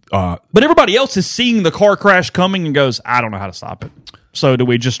 But everybody else is seeing the car crash coming and goes, I don't know how to stop it. So do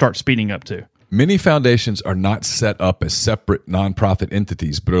we just start speeding up too? Many foundations are not set up as separate nonprofit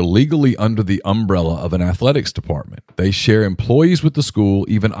entities, but are legally under the umbrella of an athletics department. They share employees with the school,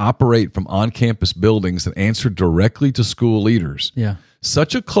 even operate from on-campus buildings, and answer directly to school leaders. Yeah.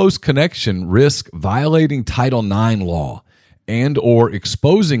 Such a close connection risks violating Title IX law and or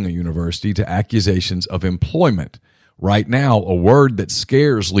exposing a university to accusations of employment. Right now, a word that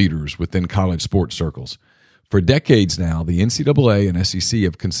scares leaders within college sports circles. For decades now, the NCAA and SEC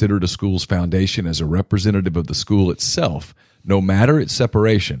have considered a school's foundation as a representative of the school itself, no matter its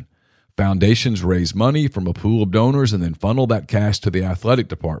separation. Foundations raise money from a pool of donors and then funnel that cash to the athletic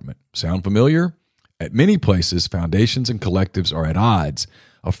department. Sound familiar? At many places, foundations and collectives are at odds,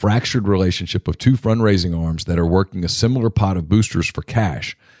 a fractured relationship of two fundraising arms that are working a similar pot of boosters for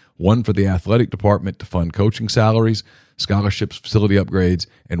cash, one for the athletic department to fund coaching salaries, scholarships, facility upgrades,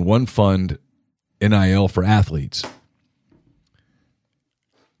 and one fund NIL for athletes.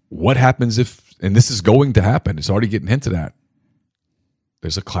 What happens if, and this is going to happen, it's already getting hinted at,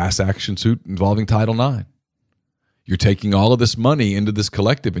 there's a class action suit involving Title IX. You're taking all of this money into this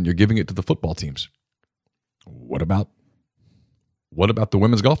collective and you're giving it to the football teams. What about the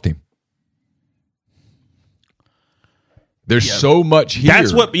women's golf team? There's so much here.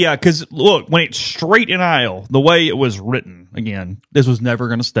 That's what, because look, when it's straight NIL, the way it was written, again, this was never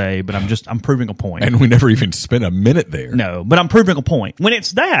going to stay, but I'm proving a point. And we never even spent a minute there. No, but I'm proving a point. When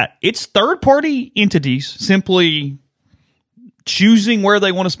it's that, it's third-party entities simply choosing where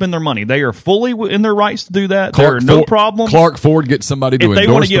they want to spend their money. They are fully in their rights to do that. There are no problems. Clark Ford gets somebody to endorse the product. If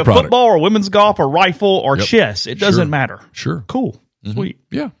they want to give football or women's golf or rifle or chess, it doesn't matter. Sure. Cool. Sweet.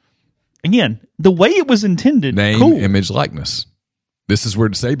 Yeah. Again, the way it was intended, name, cool. image, likeness. This is where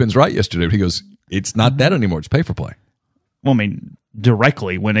Saban's right yesterday. He goes, it's not that anymore. It's pay for play. Well, I mean,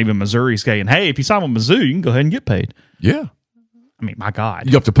 directly when even Missouri's saying, hey, if you sign with Mizzou, you can go ahead and get paid. Yeah. I mean, my God.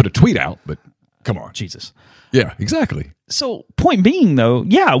 You have to put a tweet out, but come on. Jesus. Yeah, exactly. So, point being, though,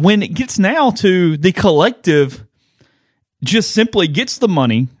 when it gets now to the collective just simply gets the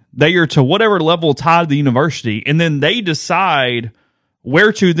money, they are to whatever level tied to the university, and then they decide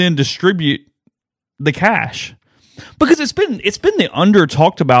where to then distribute the cash. Because it's been the under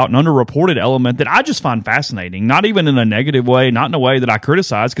talked about and underreported element that I just find fascinating, not even in a negative way, not in a way that I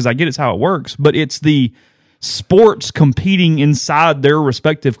criticize, because I get it's how it works, but it's the sports competing inside their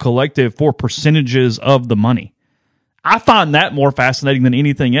respective collective for percentages of the money. I find that more fascinating than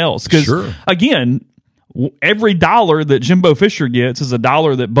anything else. Because, again, every dollar that Jimbo Fisher gets is a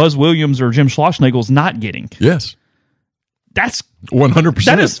dollar that Buzz Williams or Jim Schlossnagle's not getting. Yes. That's 100%.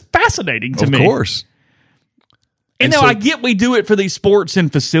 That is fascinating to me. Of course. And now I get we do it for these sports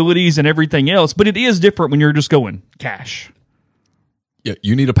and facilities and everything else, but it is different when you're just going cash. Yeah,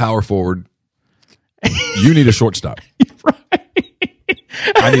 you need a power forward. You need a shortstop. Right.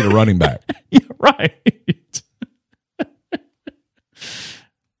 I need a running back. Yeah, right.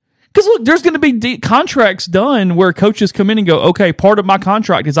 Because look, there's going to be contracts done where coaches come in and go, okay, part of my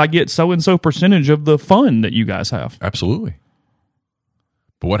contract is I get so-and-so percentage of the fund that you guys have. Absolutely.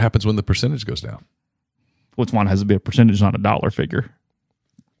 But what happens when the percentage goes down? Which one has to be a percentage, not a dollar figure?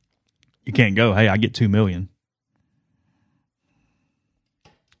 You can't go, hey, I get $2 million.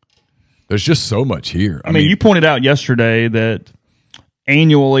 There's just so much here. I mean, you pointed out yesterday that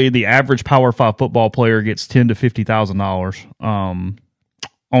annually the average Power 5 football player gets $10,000 to $50,000.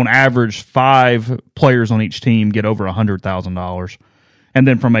 On average, 5 players on each team get over $100,000. And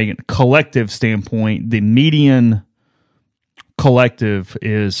then from a collective standpoint, the median collective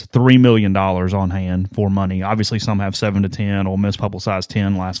is $3 million on hand for money. Obviously, some have 7 to 10. Ole Miss publicized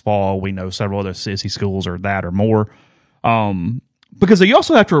 10 last fall. We know several other sissy schools are that or more. Because you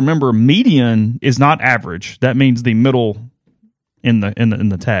also have to remember, median is not average. That means the middle in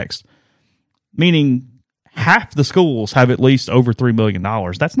the text, meaning half the schools have at least over $3 million.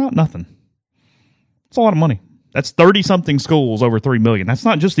 That's not nothing. It's a lot of money. That's 30-something schools over $3 million. That's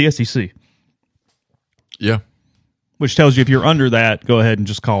not just the SEC. Yeah. Which tells you if you're under that, go ahead and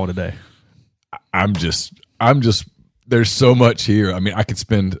just call it a day. I'm just, there's so much here. I mean, I could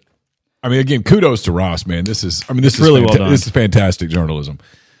spend, again, kudos to Ross, man. This is really well done. This is fantastic journalism.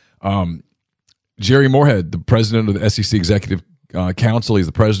 Jerry Moorhead, the president of the SEC Executive Council, he's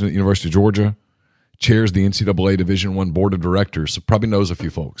the president of the University of Georgia, chairs the NCAA Division I Board of Directors, so probably knows a few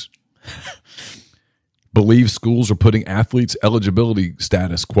folks. Believes schools are putting athletes' eligibility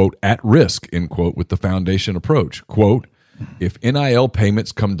status, quote, at risk, end quote, with the foundation approach. Quote, if NIL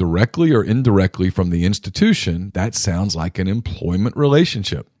payments come directly or indirectly from the institution, that sounds like an employment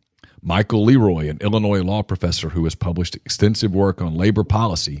relationship. Michael Leroy, an Illinois law professor who has published extensive work on labor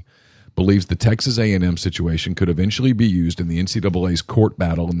policy, believes the Texas A&M situation could eventually be used in the NCAA's court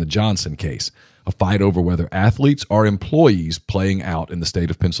battle in the Johnson case, a fight over whether athletes are employees playing out in the state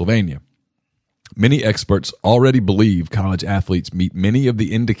of Pennsylvania. Many experts already believe college athletes meet many of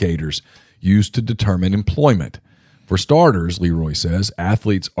the indicators used to determine employment. For starters, Leroy says,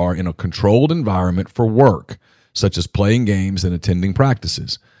 athletes are in a controlled environment for work, such as playing games and attending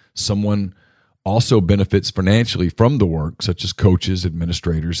practices. Someone also benefits financially from the work, such as coaches,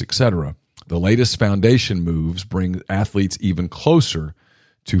 administrators, etc. The latest foundation moves bring athletes even closer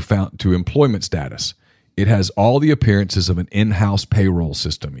to employment status. It has all the appearances of an in-house payroll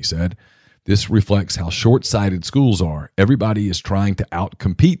system, he said. This reflects how short-sighted schools are. Everybody is trying to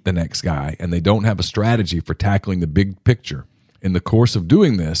outcompete the next guy, and they don't have a strategy for tackling the big picture. In the course of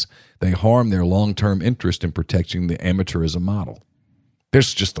doing this, they harm their long-term interest in protecting the amateurism model.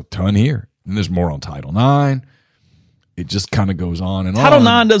 There's just a ton here. And there's more on Title IX. It just kind of goes on and Title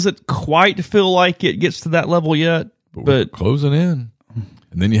on. IX doesn't quite feel like it gets to that level yet, but closing in.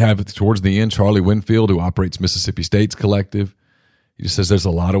 And then you have, towards the end, Charlie Winfield, who operates Mississippi State's collective. He just says there's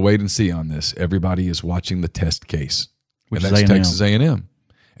a lot of wait and see on this. Everybody is watching the test case, which and that's is Texas A&M.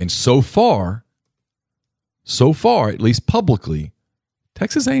 And so far, at least publicly,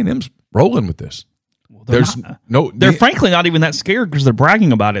 Texas A&M's rolling with this. Well, they're frankly not even that scared because they're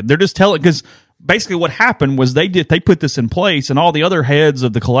bragging about it. They're just telling, because basically what happened was they put this in place, and all the other heads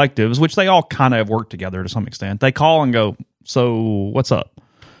of the collectives, which they all kind of have worked together to some extent, they call and go, so what's up?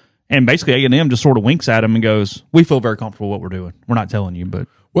 And basically A&M just sort of winks at them and goes, we feel very comfortable with what we're doing. We're not telling you, but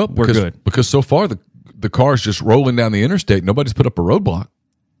we're good. Because so far the car's just rolling down the interstate. Nobody's put up a roadblock.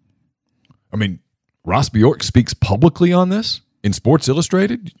 I mean, Ross Bjork speaks publicly on this in Sports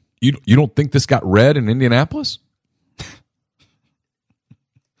Illustrated. You don't think this got read in Indianapolis?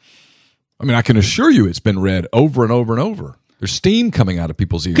 I mean, I can assure you it's been read over and over and over. There's steam coming out of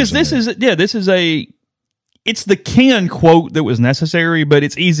people's ears. Because it's the canned quote that was necessary, but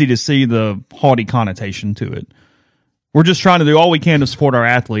it's easy to see the haughty connotation to it. We're just trying to do all we can to support our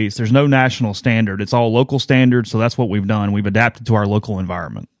athletes. There's no national standard. It's all local standards, so that's what we've done. We've adapted to our local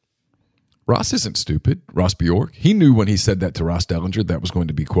environment. Ross isn't stupid, Ross Bjork. He knew when he said that to Ross Dellinger that was going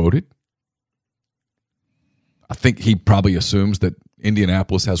to be quoted. I think he probably assumes that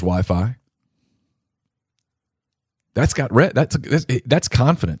Indianapolis has Wi-Fi. That's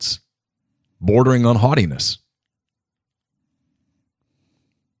confidence, bordering on haughtiness.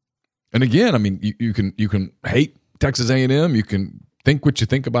 And again, I mean, you can hate Texas A&M, you can think what you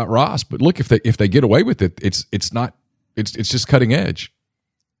think about Ross, but look, if they get away with it, it's just cutting edge.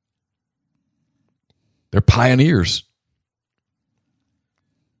 They're pioneers.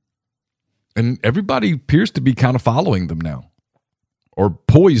 And everybody appears to be kind of following them now, or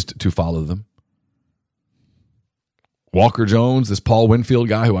poised to follow them. Walker Jones, this Paul Winfield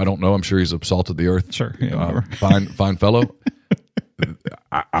guy, who I don't know, I'm sure he's of salt of the earth. Sure. Yeah, fine fellow.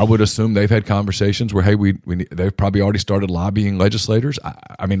 I would assume they've had conversations where, hey, they've probably already started lobbying legislators.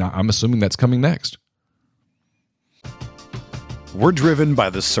 I'm assuming that's coming next. We're driven by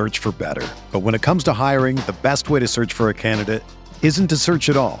the search for better. But when it comes to hiring, the best way to search for a candidate isn't to search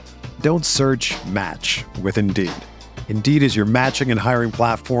at all. Don't search, match with Indeed. Indeed is your matching and hiring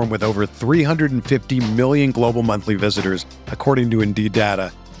platform with over 350 million global monthly visitors, according to Indeed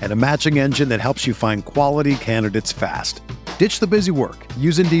data, and a matching engine that helps you find quality candidates fast. Ditch the busy work.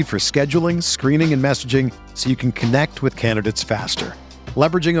 Use Indeed for scheduling, screening, and messaging so you can connect with candidates faster.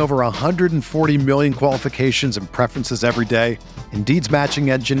 Leveraging over 140 million qualifications and preferences every day, Indeed's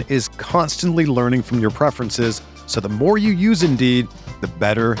matching engine is constantly learning from your preferences, so the more you use Indeed, the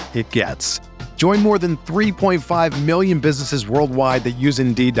better it gets. Join more than 3.5 million businesses worldwide that use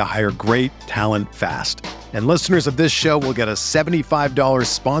Indeed to hire great talent fast. And listeners of this show will get a $75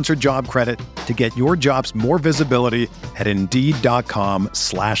 sponsored job credit to get your jobs more visibility at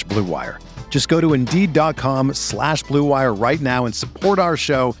Indeed.com/Blue Wire. Just go to Indeed.com/Blue Wire right now and support our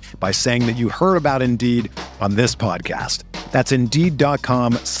show by saying that you heard about Indeed on this podcast. That's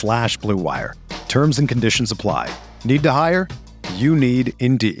Indeed.com/Blue Wire. Terms and conditions apply. Need to hire? You need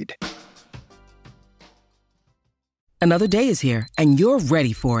Indeed. Another day is here, and you're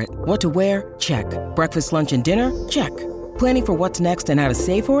ready for it. What to wear? Check. Breakfast, lunch, and dinner? Check. Planning for what's next and how to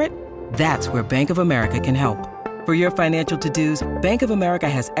save for it? That's where Bank of America can help. For your financial to-dos, Bank of America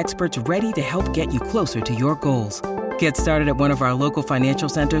has experts ready to help get you closer to your goals. Get started at one of our local financial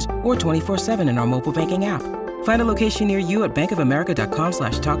centers or 24/7 in our mobile banking app. Find a location near you at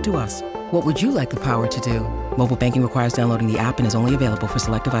bankofamerica.com/talktous. What would you like the power to do? Mobile banking requires downloading the app and is only available for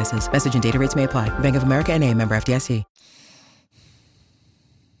select devices. Message and data rates may apply. Bank of America NA, member FDIC.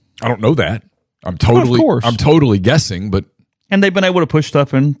 I don't know that. I'm totally guessing, but And they've been able to push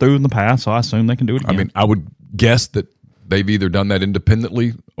stuff in through in the past, so I assume they can do it again. I mean, I would guess that they've either done that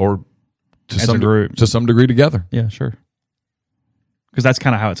independently or to some degree together. Yeah, sure. Because that's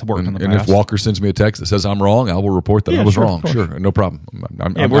kind of how it's worked in the past. And if Walker sends me a text that says I'm wrong, I will report that I was wrong. Sure, no problem.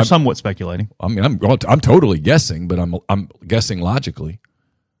 We're somewhat speculating. I mean, I'm totally guessing, but I'm guessing logically.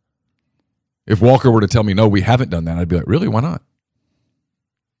 If Walker were to tell me, no, we haven't done that, I'd be like, really? Why not?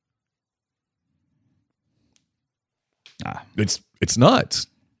 It's nuts.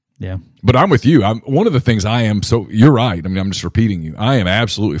 Yeah. But I'm with you. One of the things you're right. I mean, I'm just repeating you. I am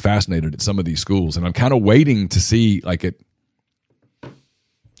absolutely fascinated at some of these schools, and I'm kind of waiting to see,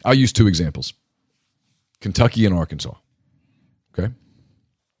 I'll use two examples. Kentucky and Arkansas. Okay?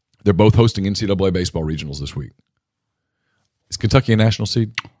 They're both hosting NCAA baseball regionals this week. Is Kentucky a national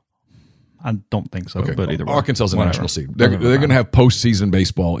seed? I don't think so, okay. But either way. Arkansas is a national seed. They're going to have postseason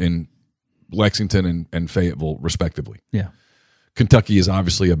baseball in Lexington and Fayetteville, respectively. Yeah. Kentucky is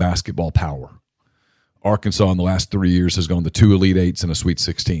obviously a basketball power. Arkansas in the last 3 years has gone to 2 Elite Eights and a Sweet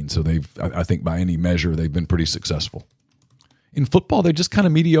 16. So I think by any measure, they've been pretty successful. In football, they're just kind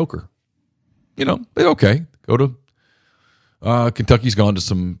of mediocre. They're okay. Go to Kentucky's gone to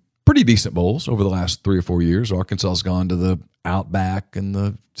some pretty decent bowls over the last 3 or 4 years. Arkansas's gone to the Outback and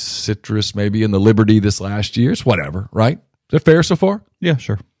the Citrus maybe and the Liberty this last year. It's whatever, right? Is that fair so far? Yeah,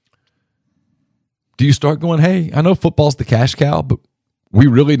 sure. Do you start going, hey, I know football's the cash cow, but we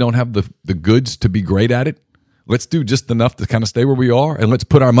really don't have the goods to be great at it. Let's do just enough to kind of stay where we are, and let's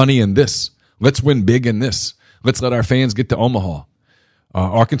put our money in this. Let's win big in this. Let's let our fans get to Omaha.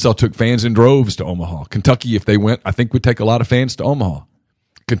 Arkansas took fans in droves to Omaha. Kentucky, if they went, I think would take a lot of fans to Omaha.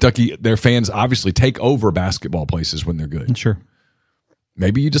 Kentucky, their fans obviously take over basketball places when they're good. Sure.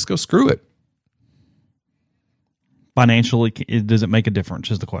 Maybe you just go screw it. Financially, does it make a difference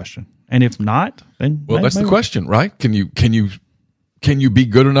is the question. And if not, then that's the question, right? Can you be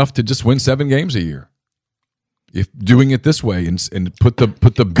good enough to just win 7 games a year? If doing it this way and put the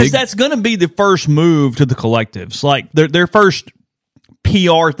big, because that's going to be the first move to the collectives, like their first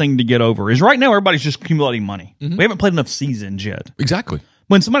PR thing to get over is right now everybody's just accumulating money. Mm-hmm. We haven't played enough seasons yet. Exactly.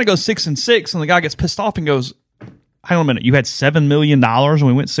 When somebody goes 6-6 and the guy gets pissed off and goes, hang on a minute, you had $7 million and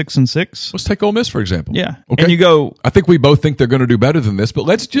we went 6-6. Let's take Ole Miss, for example. Yeah. Okay. And you go, I think we both think they're going to do better than this, but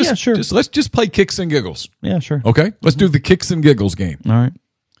let's just, sure. let's just play kicks and giggles. Yeah, sure. Okay. Let's do the kicks and giggles game. All right.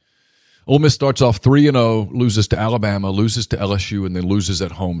 Ole Miss starts off 3-0, loses to Alabama, loses to LSU, and then loses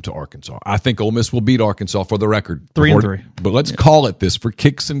at home to Arkansas. I think Ole Miss will beat Arkansas for the record. 3-3. But let's call it this for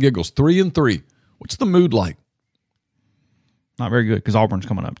kicks and giggles. 3-3. What's the mood like? Not very good because Auburn's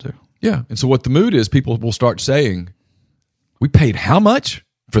coming up too. Yeah. And so what the mood is, people will start saying, we paid how much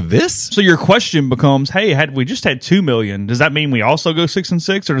for this? So your question becomes, hey, had we just had $2 million, does that mean we also go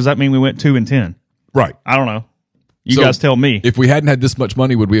 6-6, or does that mean we went 2-10? Right. I don't know. You guys tell me. If we hadn't had this much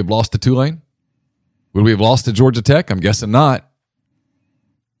money, would we have lost to Tulane? Would we have lost to Georgia Tech? I'm guessing not.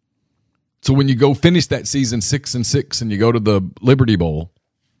 So when you go finish that season 6-6 and you go to the Liberty Bowl,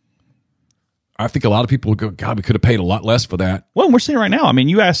 I think a lot of people would go, God, we could have paid a lot less for that. Well, we're seeing right now. I mean,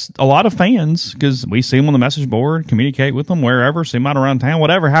 you ask a lot of fans, because we see them on the message board, communicate with them wherever, see them out around town,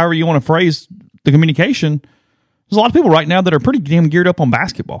 whatever, however you want to phrase the communication. There's a lot of people right now that are pretty damn geared up on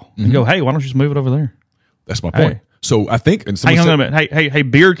basketball. You go, hey, why don't you just move it over there? That's my point. Hey. So I think, and hang on a minute. Hey,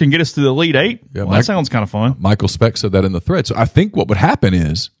 Beard can get us to the Elite Eight. Yeah, well, that sounds kind of fun. Michael Speck said that in the thread. So I think what would happen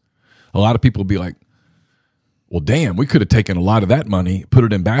is a lot of people would be like, well, damn, we could have taken a lot of that money, put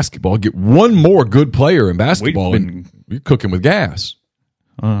it in basketball, get one more good player in basketball, and you're cooking with gas.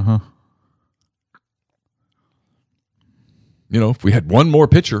 Uh-huh. You know, if we had one more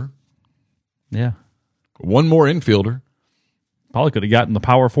pitcher, yeah, one more infielder, probably could have gotten the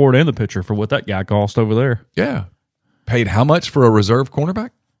power forward and the pitcher for what that guy cost over there. Yeah. Paid how much for a reserve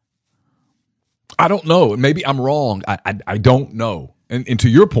cornerback? I don't know. Maybe I'm wrong. I don't know. And to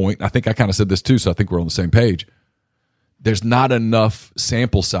your point, I think I kind of said this too, so I think we're on the same page. There's not enough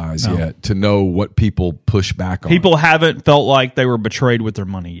sample size yet to know what people push back on. People haven't felt like they were betrayed with their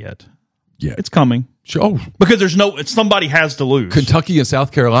money yet. Yeah. It's coming. Sure. Because somebody has to lose. Kentucky and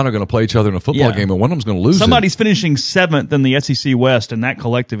South Carolina are going to play each other in a football game, and one of them's going to lose. Somebody's finishing 7th in the SEC West, and that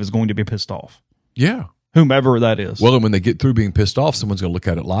collective is going to be pissed off. Yeah. Whomever that is. Well, and when they get through being pissed off, someone's going to look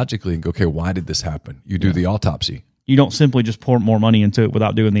at it logically and go, okay, why did this happen? You do the autopsy. You don't simply just pour more money into it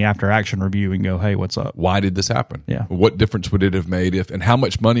without doing the after-action review and go, hey, what's up? Why did this happen? Yeah. What difference would it have made if, and how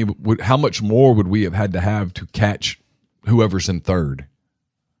much more would we have had to have to catch whoever's in third?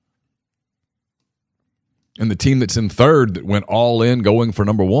 And the team that's in third that went all in going for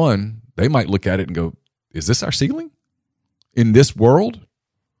number one, they might look at it and go, is this our ceiling in this world?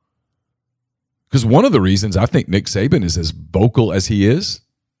 Because one of the reasons I think Nick Saban is as vocal as he is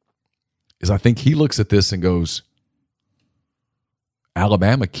I think he looks at this and goes,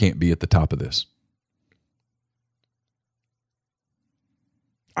 Alabama can't be at the top of this.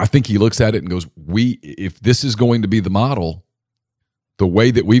 I think he looks at it and goes, if this is going to be the model, the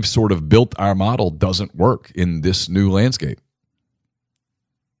way that we've sort of built our model doesn't work in this new landscape.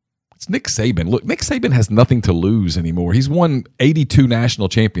 It's Nick Saban. Look, Nick Saban has nothing to lose anymore. He's won 82 national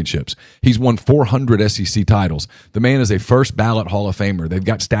championships. He's won 400 SEC titles. The man is a first ballot Hall of Famer. They've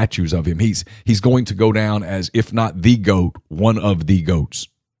got statues of him. He's going to go down as, if not the GOAT, one of the GOATs.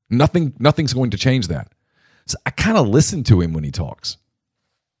 Nothing's going to change that. So I kind of listen to him when he talks.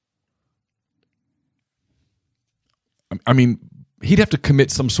 I mean, he'd have to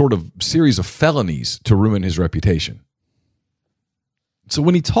commit some sort of series of felonies to ruin his reputation. So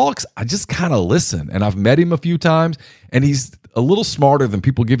when he talks, I just kind of listen. And I've met him a few times, and he's a little smarter than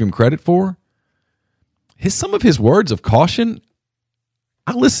people give him credit for. Some of his words of caution,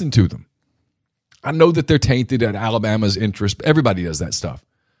 I listen to them. I know that they're tainted at Alabama's interest. Everybody does that stuff.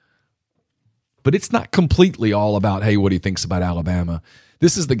 But it's not completely all about, hey, what he thinks about Alabama.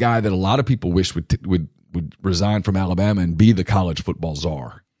 This is the guy that a lot of people wish would resign from Alabama and be the college football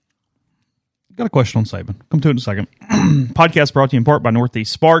czar. Got a question on Saban. Come to it in a second. Podcast brought to you in part by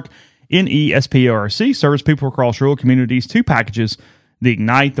Northeast Spark. NESPARC serves people across rural communities. 2 packages, the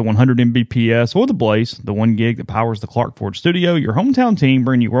Ignite, the 100 Mbps, or the Blaze, the 1 gig that powers the Clark Ford studio. Your hometown team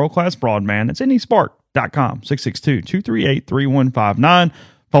bring you world-class broadband. It's nespark.com, 662-238-3159.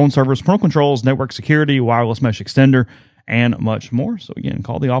 Phone service, parental controls, network security, wireless mesh extender, and much more. So again,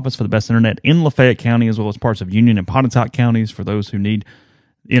 call the office for the best internet in Lafayette County, as well as parts of Union and Pontotoc counties for those who need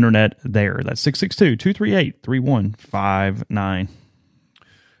internet there. That's 662-238-3159.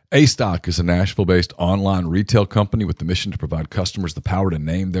 A-Stock is a Nashville-based online retail company with the mission to provide customers the power to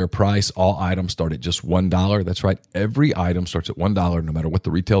name their price. All items start at just $1. That's right. Every item starts at $1, no matter what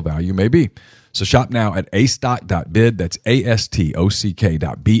the retail value may be. So shop now at astock.bid. That's ASTOCK.BID,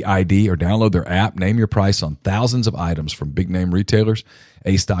 or download their app. Name your price on thousands of items from big-name retailers.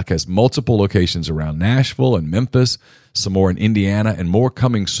 A-Stock has multiple locations around Nashville and Memphis, some more in Indiana, and more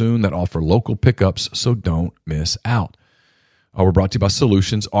coming soon that offer local pickups, so don't miss out. We're brought to you by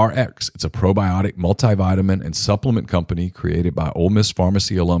Solutions RX. It's a probiotic multivitamin and supplement company created by Ole Miss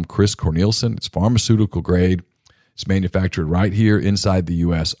Pharmacy alum Chris Cornelison. It's pharmaceutical grade. It's manufactured right here inside the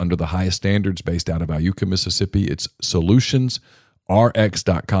U.S. under the highest standards, based out of Iuka, Mississippi. It's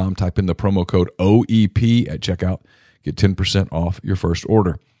solutionsrx.com. Type in the promo code OEP at checkout. Get 10% off your first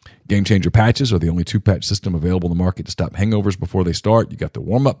order. Game Changer patches are the only 2-patch system available in the market to stop hangovers before they start. You got the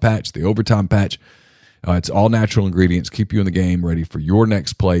warm-up patch, the overtime patch. It's all natural ingredients, keep you in the game, ready for your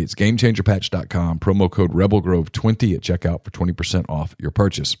next play. It's GameChangerPatch.com. Promo code RebelGrove20 at checkout for 20% off your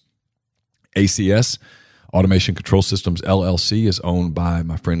purchase. ACS Automation Control Systems, LLC, is owned by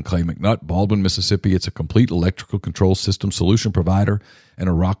my friend Clay McNutt, Baldwin, Mississippi. It's a complete electrical control system solution provider and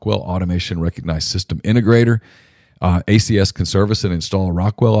a Rockwell Automation recognized system integrator. ACS can service and install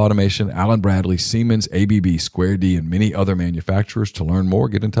Rockwell Automation, Allen Bradley, Siemens, ABB, Square D, and many other manufacturers. To learn more,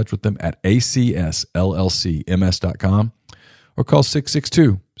 get in touch with them at acsllcms.com or call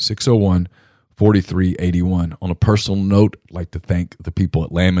 662-601-4381. On a personal note, I'd like to thank the people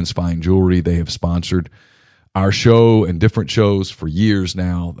at Lammon's Fine Jewelry. They have sponsored our show and different shows for years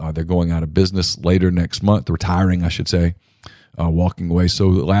now. They're going out of business later next month, retiring, I should say, walking away.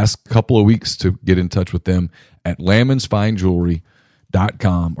 So the last couple of weeks to get in touch with them at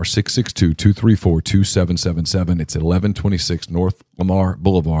lammonsfinejewelry.com or 662-234-2777. It's at 1126 North Lamar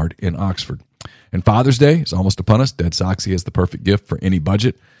Boulevard in Oxford. And Father's Day is almost upon us. Dead Soxy has the perfect gift for any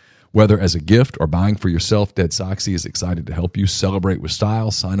budget. Whether as a gift or buying for yourself, Dead Soxy is excited to help you celebrate with style.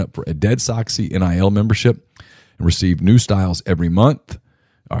 Sign up for a Dead Soxy NIL membership and receive new styles every month,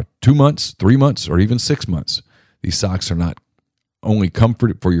 2 months, 3 months, or even 6 months. These socks are not only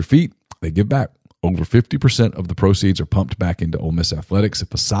comfort for your feet, they give back. Over 50% of the proceeds are pumped back into Ole Miss athletics.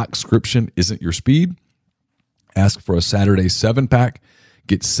 If a sock subscription isn't your speed, ask for a Saturday 7-pack.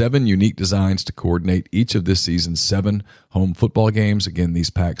 Get 7 unique designs to coordinate each of this season's 7 home football games. Again, these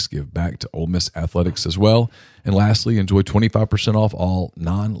packs give back to Ole Miss athletics as well. And lastly, enjoy 25% off all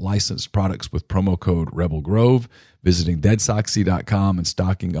non-licensed products with promo code Rebel Grove. Visiting deadsoxy.com and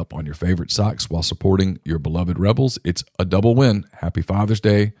stocking up on your favorite socks while supporting your beloved Rebels. It's a double win. Happy Father's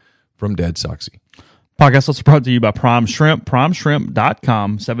Day from Dead Soxy. Podcast also brought to you by Prime Shrimp,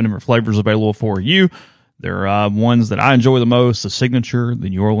 primeshrimp.com. 7 different flavors available for you. They're ones that I enjoy the most, the signature, the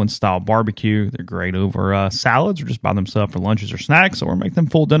New Orleans style barbecue. They're great over salads or just by themselves for lunches or snacks, or make them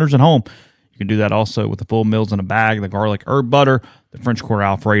full dinners at home. You can do that also with the full meals in a bag, the garlic herb butter, the French Quarter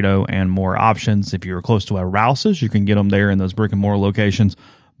Alfredo, and more options. If you're close to a Rouse's, you can get them there in those brick and mortar locations.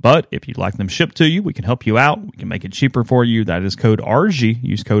 But if you'd like them shipped to you, we can help you out. We can make it cheaper for you. That is code RG.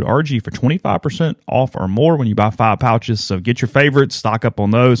 Use code RG for 25% off or more when you buy 5 pouches. So get your favorites, stock up on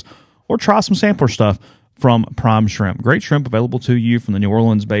those, or try some sampler stuff from Prime Shrimp. Great shrimp available to you from the New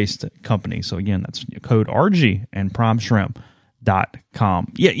Orleans-based company. So again, that's code RG and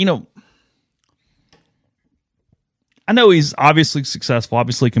primeshrimp.com. Yeah, you know, I know he's obviously successful,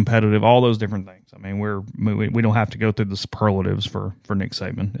 obviously competitive, all those different things. I mean, we don't have to go through the superlatives for Nick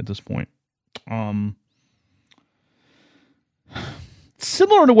Saban at this point.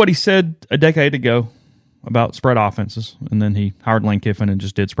 Similar to what he said a decade ago about spread offenses, and then he hired Lane Kiffin and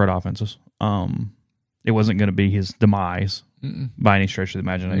just did spread offenses. It wasn't going to be his demise by any stretch of the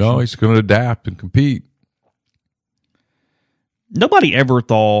imagination. No, he's going to adapt and compete. Nobody ever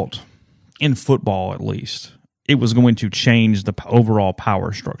thought, in football at least, it was going to change the overall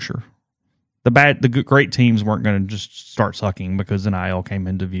power structure. The great teams weren't going to just start sucking because NIL came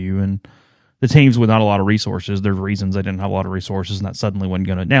into view, and the teams with not a lot of resources, there's reasons they didn't have a lot of resources, and that suddenly wasn't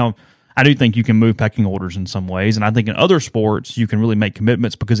going to. Now, I do think you can move pecking orders in some ways, and I think in other sports you can really make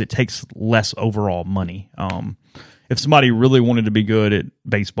commitments because it takes less overall money. If somebody really wanted to be good at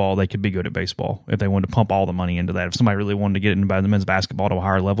baseball, they could be good at baseball if they wanted to pump all the money into that. If somebody really wanted to get into the men's basketball to a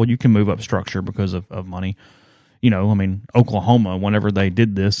higher level, you can move up structure because of money. You know, I mean, Oklahoma, whenever they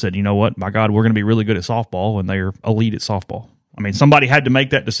did this, said, you know what, by God, we're going to be really good at softball, and they're elite at softball. I mean, somebody had to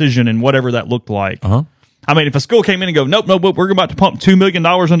make that decision, and whatever that looked like. Uh-huh. I mean, if a school came in and go, nope, we're about to pump $2 million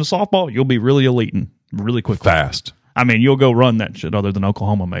into softball, you'll be really elite and really quick. Fast. I mean, you'll go run that shit other than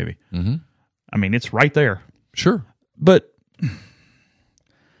Oklahoma, maybe. Mm-hmm. I mean, it's right there. Sure. But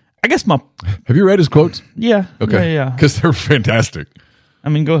I guess Have you read his quotes? Yeah. Okay. Yeah. Because they're fantastic. I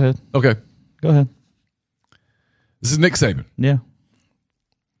mean, go ahead. Okay. Go ahead. This is Nick Saban. Yeah.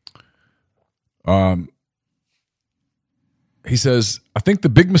 He says, I think the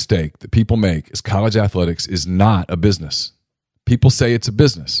big mistake that people make is college athletics is not a business. People say it's a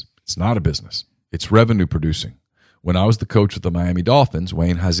business. It's not a business. It's revenue producing. When I was the coach of the Miami Dolphins,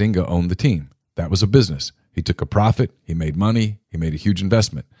 Wayne Huizenga owned the team. That was a business. He took a profit. He made money. He made a huge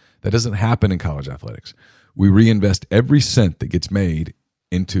investment. That doesn't happen in college athletics. We reinvest every cent that gets made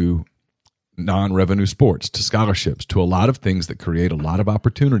into non-revenue sports, to scholarships, to a lot of things that create a lot of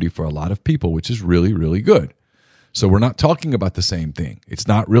opportunity for a lot of people, which is really, really good. So we're not talking about the same thing. It's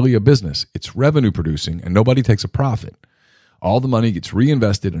not really a business. It's revenue producing, and nobody takes a profit. All the money gets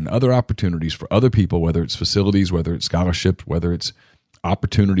reinvested in other opportunities for other people, whether it's facilities, whether it's scholarships, whether it's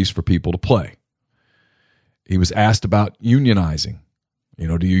opportunities for people to play. He was asked about unionizing. You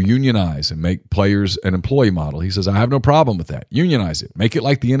know, do you unionize and make players an employee model? He says, I have no problem with that. Unionize it. Make it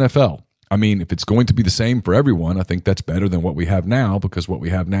like the NFL. I mean, if it's going to be the same for everyone, I think that's better than what we have now, because what we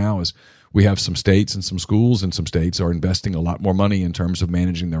have now is We have some states and some schools and some states are investing a lot more money in terms of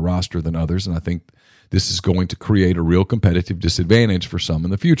managing their roster than others, and I think this is going to create a real competitive disadvantage for some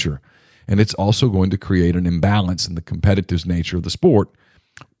in the future. And it's also going to create an imbalance in the competitive nature of the sport,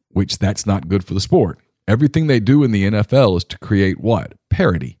 which that's not good for the sport. Everything they do in the NFL is to create what?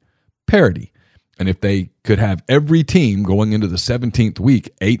 Parity. And if they could have every team going into the 17th week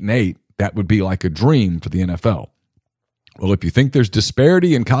 8-8, that would be like a dream for the NFL. Well, if you think there's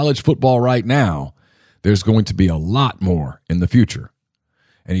disparity in college football right now, there's going to be a lot more in the future.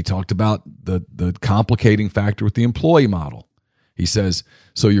 And he talked about the complicating factor with the employee model. He says,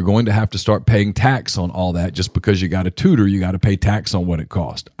 so you're going to have to start paying tax on all that. Just because you got a tutor, you got to pay tax on what it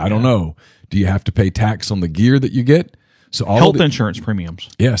cost. I don't know. Do you have to pay tax on the gear that you get? So all health insurance premiums.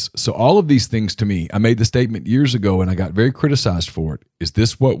 Yes. So all of these things, to me, I made the statement years ago and I got very criticized for it. Is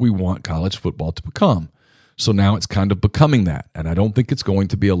this what we want college football to become? So now it's kind of becoming that. And I don't think it's going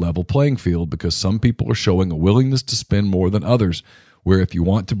to be a level playing field because some people are showing a willingness to spend more than others, where if you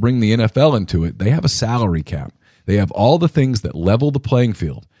want to bring the NFL into it, they have a salary cap. They have all the things that level the playing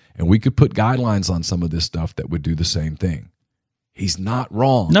field. And we could put guidelines on some of this stuff that would do the same thing. He's not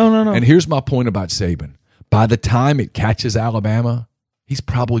wrong. No. And here's my point about Saban. By the time it catches Alabama, he's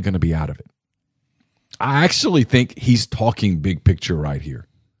probably going to be out of it. I actually think he's talking big picture right here.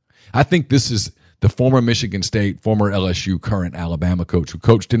 I think this is the former Michigan State, former LSU, current Alabama coach who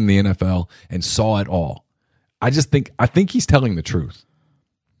coached in the NFL and saw it all. I think he's telling the truth.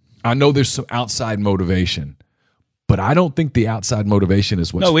 I know there's some outside motivation, but I don't think the outside motivation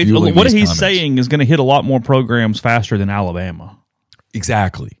is what's fueling what these he's comments. saying is going to hit a lot more programs faster than Alabama.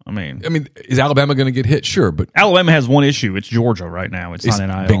 Exactly. I mean, is Alabama going to get hit? Sure, but Alabama has one issue. It's Georgia right now. It's not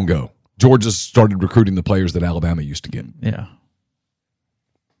NIL. Bingo. Georgia started recruiting the players that Alabama used to get. Yeah.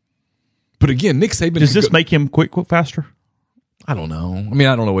 But again, Nick Saban... Does this make him quit faster? I don't know.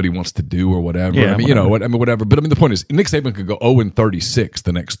 I don't know what he wants to do or whatever. Yeah, whatever. But the point is, Nick Saban could go 0-36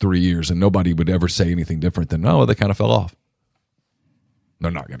 the next 3 years, and nobody would ever say anything different than, oh, they kind of fell off.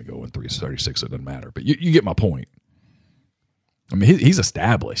 They're not going to go 0-36. It doesn't matter. But you get my point. He's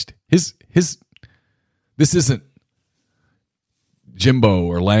established. This isn't Jimbo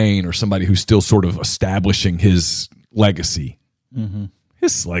or Lane or somebody who's still sort of establishing his legacy. Mm-hmm.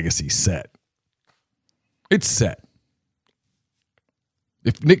 His legacy's set. It's set.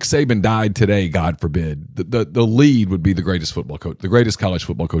 If Nick Saban died today, God forbid, the lead would be the greatest football coach, the greatest college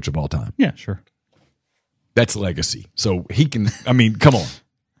football coach of all time. Yeah, sure. That's legacy. So he can, come on.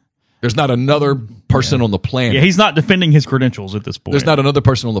 There's not another person on the planet. Yeah, he's not defending his credentials at this point. There's not another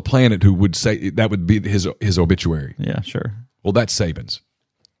person on the planet who would say that would be his obituary. Yeah, sure. Well, that's Saban's.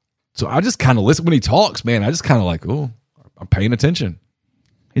 So I just kind of listen when he talks, man. I just kind of like, oh, I'm paying attention.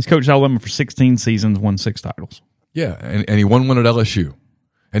 He's coached Alabama for 16 seasons, won 6 titles. Yeah, and he won one at LSU.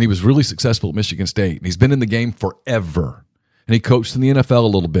 And he was really successful at Michigan State. And he's been in the game forever. And he coached in the NFL a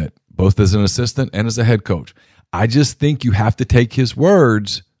little bit, both as an assistant and as a head coach. I just think you have to take his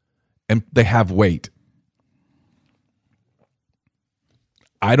words, and they have weight.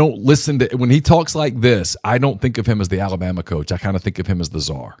 I don't listen to, when he talks like this, I don't think of him as the Alabama coach. I kind of think of him as the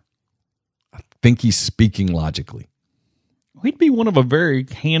czar. I think he's speaking logically. He'd be one of a very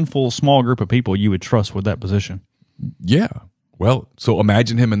handful, small group of people you would trust with that position. Yeah. Well, so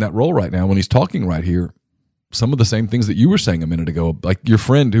imagine him in that role right now when he's talking right here. Some of the same things that you were saying a minute ago, like your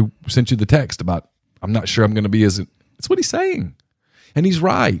friend who sent you the text about, I'm not sure I'm going to be as, it's what he's saying. And he's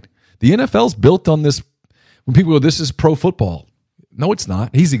right. The NFL's built on this. When people go, this is pro football. No, it's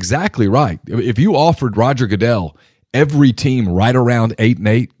not. He's exactly right. If you offered Roger Goodell every team right around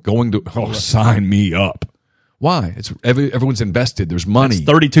 8-8 going to, sign me up. Why? It's everyone's invested. There's money. It's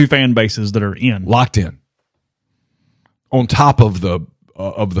 32 fan bases that are in. Locked in. On top of the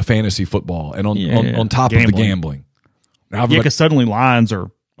fantasy football and on top of the gambling. Now, because suddenly lines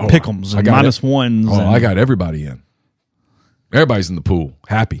are pick'ems and minus ones. Oh, I got everybody in. Everybody's in the pool.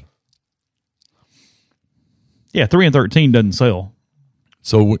 Happy. Yeah, 3-13 doesn't sell.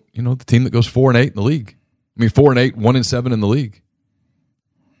 So, the team that goes 4-8 in the league. 4-8, 1-7 in the league.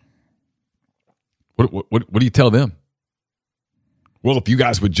 What do you tell them? Well, if you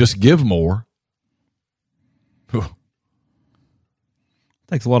guys would just give more.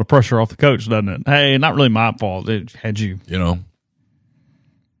 Takes a lot of pressure off the coach, doesn't it? Hey, not really my fault. It had you. Look.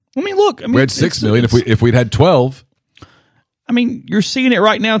 We had $6 million. If we'd had 12. You're seeing it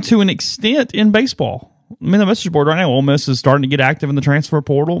right now to an extent in baseball. The message board right now, Ole Miss is starting to get active in the transfer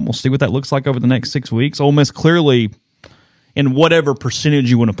portal. We'll see what that looks like over the next 6 weeks. Ole Miss clearly, in whatever percentage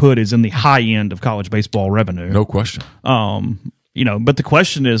you want to put, is in the high end of college baseball revenue. No question. But the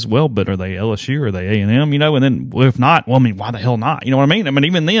question is, well, but are they LSU or are they A&M? And then if not, well, I mean, why the hell not? You know what I mean? I mean,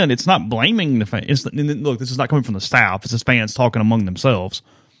 even then, it's not blaming the fans. Look, this is not coming from the staff. It's just fans talking among themselves.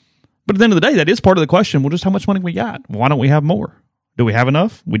 But at the end of the day, that is part of the question. Well, just how much money we got? Why don't we have more? Do we have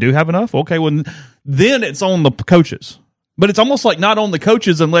enough? We do have enough? Okay, well, then it's on the coaches. But it's almost like not on the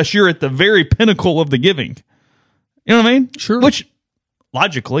coaches unless you're at the very pinnacle of the giving. You know what I mean? Sure. Which,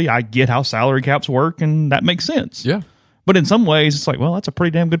 logically, I get how salary caps work, and that makes sense. Yeah. But in some ways, it's like, well, that's a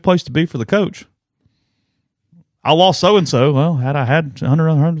pretty damn good place to be for the coach. I lost so-and-so. Well, had I had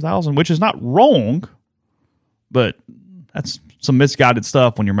 100,000, which is not wrong, but that's some misguided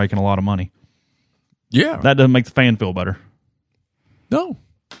stuff when you're making a lot of money. Yeah. That doesn't make the fan feel better. No.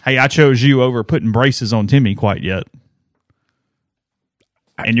 Hey, I chose you over putting braces on Timmy quite yet.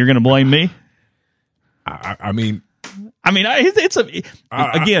 And you're going to blame me? I mean, it's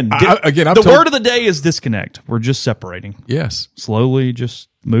again, the word of the day is disconnect. We're just separating. Yes. Slowly just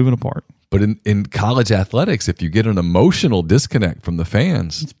moving apart. But in college athletics, if you get an emotional disconnect from the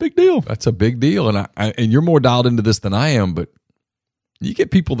fans, it's a big deal. That's a big deal. And you're more dialed into this than I am, but you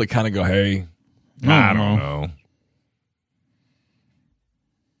get people that kind of go, hey, I don't know.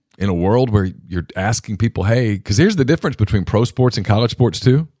 In a world where you're asking people, hey, because here's the difference between pro sports and college sports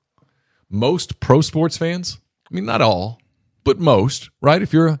too. Most pro sports fans, I mean, not all, but most, right?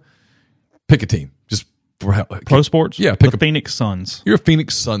 If you're pick a team, just for pro sports, yeah, pick the Phoenix Suns. You're a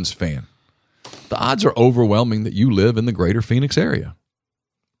Phoenix Suns fan. The odds are overwhelming that you live in the greater Phoenix area.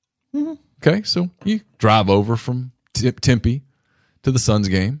 Mm-hmm. Okay, so you drive over from Tempe to the Suns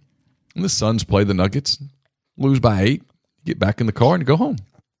game, and the Suns play the Nuggets, lose by 8, you get back in the car and you go home.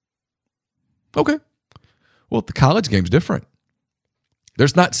 Okay. Well, the college game's different.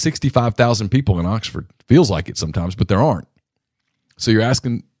 There's not 65,000 people in Oxford. Feels like it sometimes, but there aren't. So you're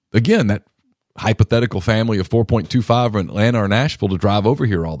asking, again, that hypothetical family of 4.25 in Atlanta or Nashville to drive over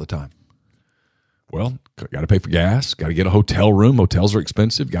here all the time. Well, got to pay for gas, got to get a hotel room. Hotels are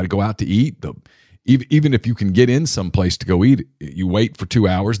expensive. Got to go out to eat. Even if you can get in someplace to go eat, you wait for 2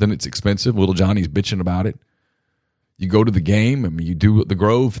 hours, then it's expensive. Little Johnny's bitching about it. You go to the game, I mean, you do the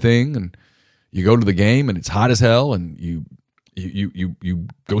Grove thing, and you go to the game, and it's hot as hell, and you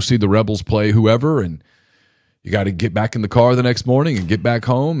go see the Rebels play whoever, and you got to get back in the car the next morning and get back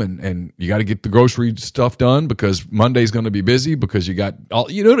home, and you got to get the grocery stuff done because Monday's going to be busy because you got all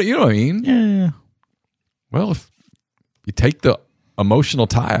you know what I mean? Yeah. Well, if you take the emotional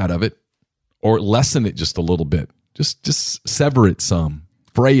tie out of it, or lessen it just a little bit, just sever it some,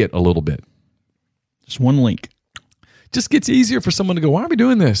 fray it a little bit. Just one link. Just gets easier for someone to go, why are we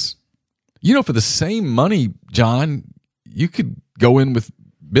doing this? For the same money, John, you could go in with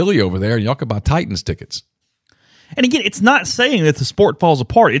Billy over there and y'all could buy Titans tickets. And again, it's not saying that the sport falls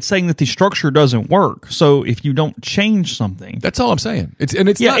apart. It's saying that the structure doesn't work. So if you don't change something. That's all I'm saying. It's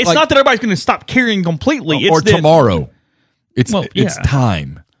not that everybody's going to stop caring completely. Or tomorrow. It's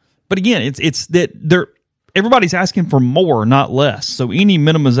time. But again, it's that everybody's asking for more, not less. So any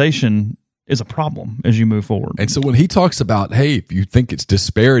minimization is a problem as you move forward. And so when he talks about, hey, if you think it's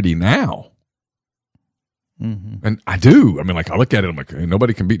disparity now, and I do. I mean, like I look at it, I'm like, hey,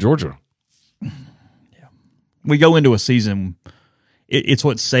 nobody can beat Georgia. Yeah, we go into a season. It's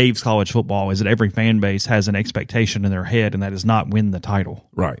what saves college football is that every fan base has an expectation in their head, and that is not win the title.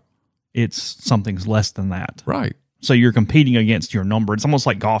 Right. It's something's less than that. Right. So you're competing against your number. It's almost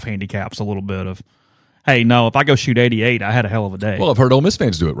like golf handicaps a little bit of, hey, no, if I go shoot 88, I had a hell of a day. Well, I've heard Ole Miss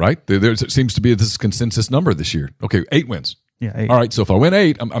fans do it, right? There seems to be this consensus number this year. Okay, 8 wins. Yeah, 8. All right, so if I win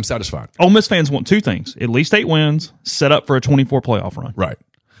 8, I'm satisfied. Ole Miss fans want 2 things: at least 8 wins, set up for a 24 playoff run. Right.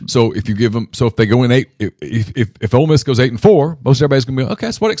 So if you give them, if they go in 8, if Ole Miss goes 8-4, most everybody's going to be okay.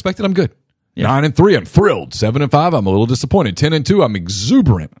 That's what I expected. I'm good. Yeah. 9-3, I'm thrilled. 7-5, I'm a little disappointed. 10-2, I'm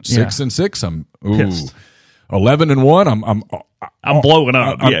exuberant. 6-6, I'm pissed. 11-1, I'm blowing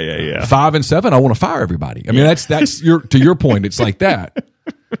up. Yeah. 5-7, I want to fire everybody. I mean, that's your to your point. It's like that.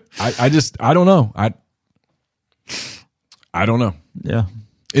 I don't know. I don't know. Yeah.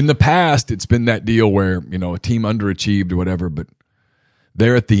 In the past, it's been that deal where a team underachieved or whatever, but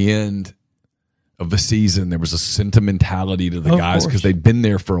there at the end of the season, there was a sentimentality to the guys because they'd been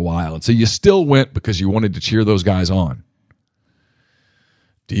there for a while, and so you still went because you wanted to cheer those guys on.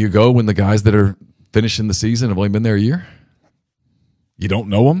 Do you go when the guys that are finishing the season have only been there a year? You don't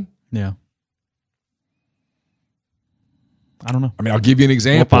know them? Yeah. I don't know. I mean, I'll give you an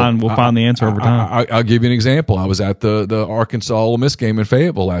example. We'll find the answer over time. I'll give you an example. I was at the Arkansas Ole Miss game in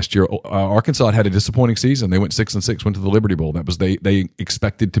Fayetteville last year. Arkansas had a disappointing season. They went 6-6, went to the Liberty Bowl. That was they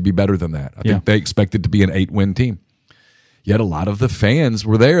expected to be better than that. I think they expected to be an 8-win team. Yet a lot of the fans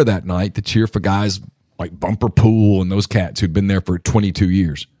were there that night to cheer for guys like Bumper Pool and those cats who'd been there for 22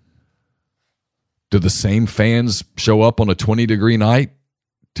 years. Do the same fans show up on a 20-degree night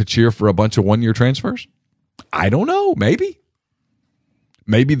to cheer for a bunch of one-year transfers? I don't know. Maybe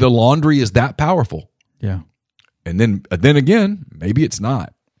the laundry is that powerful. Yeah. And then again, maybe it's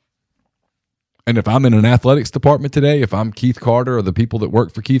not. And if I'm in an athletics department today, if I'm Keith Carter or the people that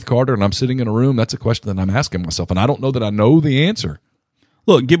work for Keith Carter and I'm sitting in a room, that's a question that I'm asking myself. And I don't know that I know the answer.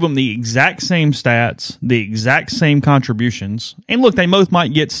 Look, give them the exact same stats, the exact same contributions. And look, they both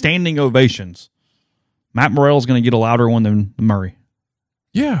might get standing ovations. Matt Morrell's going to get a louder one than Murray.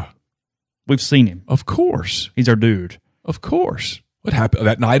 Yeah. We've seen him. Of course. He's our dude. Of course. What happened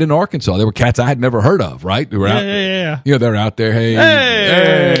that night in Arkansas? There were cats I had never heard of, right? Who were out there. You know, they're out there. Hey,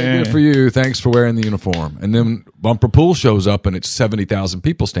 good for you. Thanks for wearing the uniform. And then Bumper Pool shows up and it's 70,000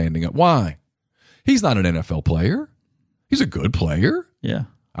 people standing up. Why? He's not an NFL player. He's a good player. Yeah.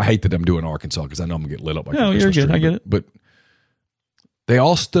 I hate that I'm doing Arkansas because I know I'm going to get lit up like no, a you're Christmas good. tree, I get it. But they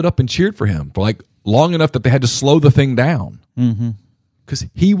all stood up and cheered for him for like long enough that they had to slow the thing down because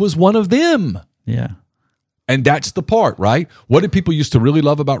he was one of them. Yeah. And that's the part, right? What did people used to really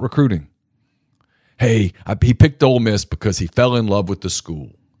love about recruiting? Hey, he picked Ole Miss because he fell in love with the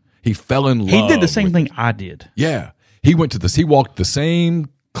school. He fell in love. He did the same thing I did. Yeah. He walked the same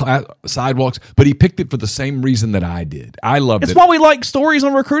sidewalks, but he picked it for the same reason that I did. I loved it. That's why we like stories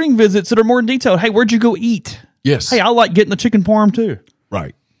on recruiting visits that are more detailed. Hey, where'd you go eat? Yes. Hey, I like getting the chicken parm too.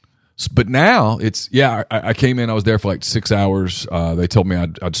 Right. But now it's, I came in, I was there for like 6 hours. They told me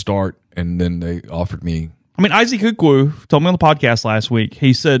I'd start, and then they offered me. I mean, Isaac Ukwu told me on the podcast last week,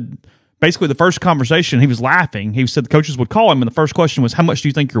 he said basically the first conversation, he was laughing. He said the coaches would call him, and the first question was, how much do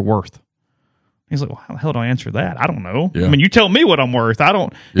you think you're worth? He's like, well, how the hell do I answer that? I don't know. Yeah. I mean, you tell me what I'm worth. I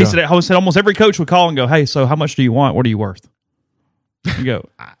don't. He said almost every coach would call and go, hey, so how much do you want? What are you worth? You go,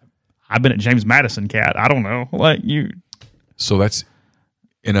 I've been at James Madison, cat. I don't know. Like you. So that's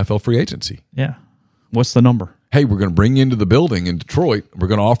NFL free agency. Yeah. What's the number? Hey, we're going to bring you into the building in Detroit. We're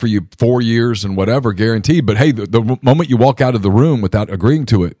going to offer you 4 years and whatever guaranteed. But hey, the moment you walk out of the room without agreeing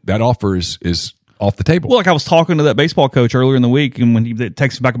to it, that offer is off the table. Well, like I was talking to that baseball coach earlier in the week, and when he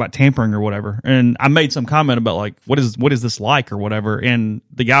texted back about tampering or whatever, and I made some comment about like, what is this like or whatever, and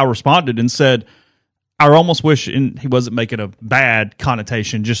the guy responded and said, I almost wish, and he wasn't making a bad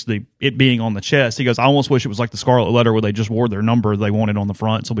connotation, just it being on the chest. He goes, I almost wish it was like the Scarlet Letter where they just wore their number they wanted on the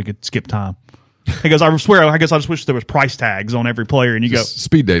front so we could skip time. He goes, I swear, I guess I just wish there was price tags on every player. And you just go,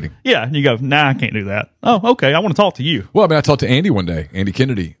 speed dating. Yeah. And you go, nah, I can't do that. Oh, okay. I want to talk to you. Well, I mean, I talked to Andy one day, Andy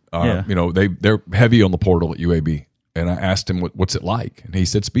Kennedy. You know, they're heavy on the portal at UAB. And I asked him, what's it like? And he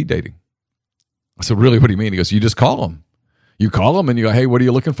said, speed dating. I said, really, what do you mean? He goes, you just call them. You call them and you go, hey, what are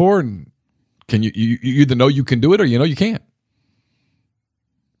you looking for? And can you either know you can do it or you know you can't.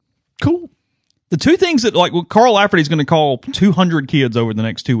 Cool. The two things that, like, Carl Lafferty's going to call 200 kids over the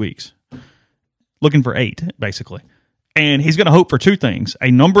next 2 weeks. Looking for 8, basically. And he's going to hope for two things: a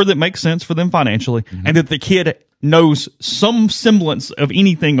number that makes sense for them financially, and that the kid knows some semblance of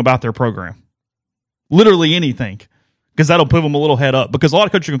anything about their program. Literally anything. Because that'll put them a little head up. Because a lot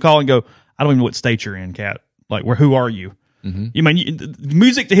of coaches can call and go, I don't even know what state you're in, Cat. Like, who are you? You mean, the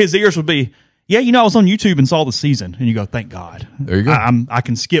music to his ears would be, yeah, you know, I was on YouTube and saw the season. And you go, thank God. There you go. I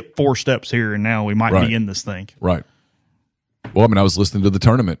can skip 4 steps here, and now we might be in this thing. Right. Well, I mean, I was listening to the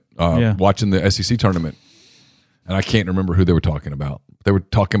tournament, watching the SEC tournament, and I can't remember who they were talking about. They were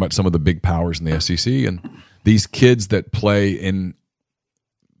talking about some of the big powers in the SEC, and these kids that play in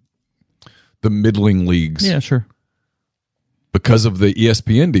the middling leagues. Yeah, sure. Because of the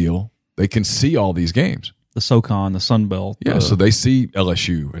ESPN deal, they can see all these games. The SoCon, the Sun Belt. Yeah, so they see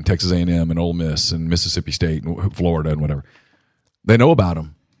LSU and Texas A&M and Ole Miss and Mississippi State and Florida and whatever. They know about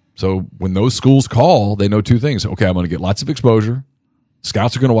them. So when those schools call, they know two things. Okay, I'm going to get lots of exposure.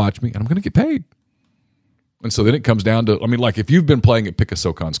 Scouts are going to watch me, and I'm going to get paid. And so then it comes down to, I mean, like if you've been playing at pick a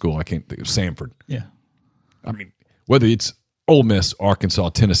SoCon school, I can't think of Samford. Yeah. I mean, whether it's Ole Miss, Arkansas,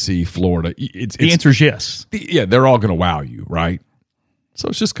 Tennessee, Florida, the answer is yes. Yeah, they're all going to wow you, right? So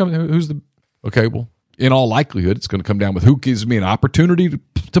it's just coming. Well, in all likelihood, it's going to come down with who gives me an opportunity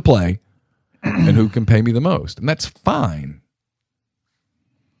to play and who can pay me the most. And that's fine.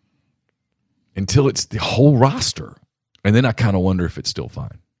 Until it's the whole roster. And then I kind of wonder if it's still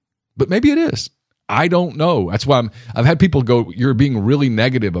fine. But maybe it is. I don't know. That's why I've had people go, you're being really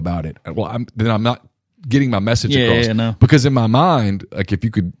negative about it. Well, I'm not getting my message across. Yeah, no. Because in my mind, like if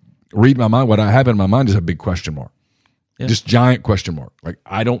you could read my mind, what I have in my mind is a big question mark. Yeah. Just giant question mark. Like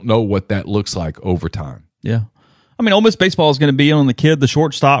I don't know what that looks like over time. Yeah. I mean, Ole Miss baseball is going to be on the kid, the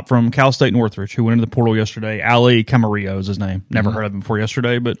shortstop from Cal State Northridge, who went into the portal yesterday. Ali Camarillo is his name. Never heard of him before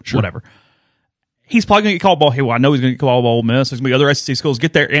yesterday, but whatever. he's probably going to get called ball. Hey, well, I know he's going to get called ball Ole Miss. There's going to be other SEC schools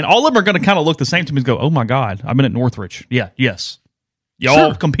get there, and all of them are going to kind of look the same to me and go, oh my God, I've been at Northridge. Yeah, yes.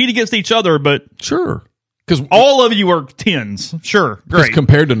 Y'all compete against each other, but sure. Because all of you are 10s. Sure, great.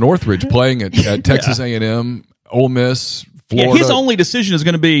 Compared to Northridge playing at Texas A&M, Ole Miss, Florida. Yeah, his only decision is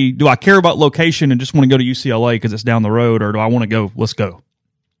going to be, do I care about location and just want to go to UCLA because it's down the road, or do I want to go, let's go.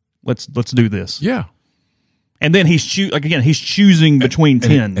 Let's do this. Yeah. And then he's choosing between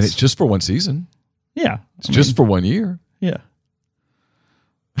 10s. And it's just for one season. Yeah. It's just for 1 year. Yeah.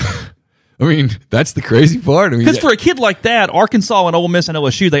 I mean, that's the crazy part. Because for a kid like that, Arkansas and Ole Miss and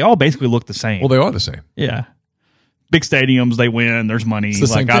LSU, they all basically look the same. Well, they are the same. Yeah. Big stadiums, they win, there's money. It's the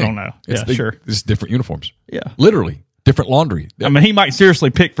same thing. I don't know. Sure. It's different uniforms. Yeah. Literally. Different laundry. I mean, he might seriously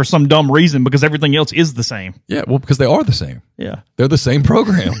pick for some dumb reason because everything else is the same. Yeah, well, because they are the same. Yeah. They're the same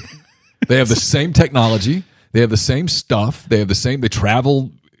program. They have the same technology. They have the same stuff. They travel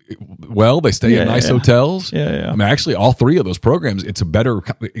well. They stay in nice hotels. Yeah. I mean, actually, all three of those programs, it's a better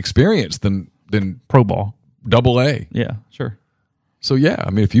experience than Pro Ball. AA. Yeah, sure. So, yeah, I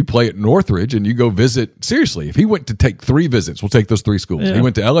mean, if you play at Northridge and you go visit, seriously, if he went to take 3 visits, we'll take those 3 schools. Yeah. He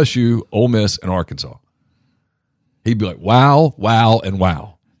went to LSU, Ole Miss, and Arkansas. He'd be like, wow, wow, and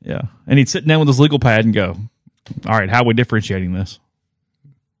wow. Yeah. And he'd sit down with his legal pad and go, all right, how are we differentiating this?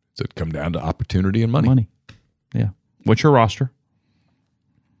 So it'd come down to opportunity and money. Money. Yeah. What's your roster?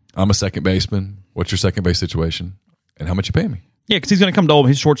 I'm a second baseman. What's your second base situation? And how much you pay me? Yeah, because he's going to come to Ole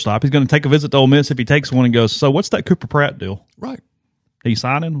Miss. He's shortstop. He's going to take a visit to Ole Miss if he takes one and goes, so what's that Cooper Pratt deal? Right. He's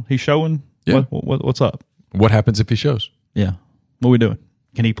signing? He's showing? Yeah. What's up? What happens if he shows? Yeah. What are we doing?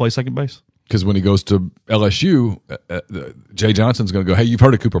 Can he play second base? Because when he goes to LSU, Jay Johnson's going to go, hey, you've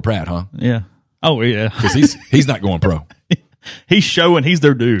heard of Cooper Pratt, huh? Yeah. Oh, yeah. Because he's not going pro. He's showing he's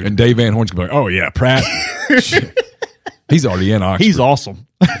their dude. And Dave Van Horn's going to be like, oh, yeah, Pratt. He's already in Oxford. He's awesome.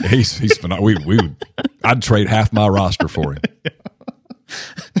 He's phenomenal. I'd trade half my roster for him.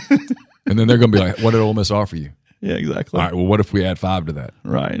 And then they're going to be like, what did Ole Miss offer you? Yeah, exactly. All right, well, what if we add 5 to that?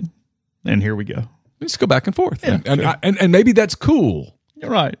 Right. And here we go. Let's go back and forth. Yeah, and maybe that's cool.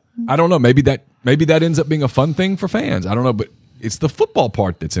 You're right. I don't know. Maybe that ends up being a fun thing for fans. I don't know, but it's the football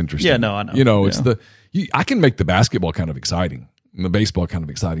part that's interesting. Yeah, no, I know. It's I can make the basketball kind of exciting and the baseball kind of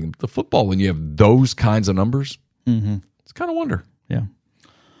exciting. But the football, when you have those kinds of numbers, it's kind of wonder. Yeah.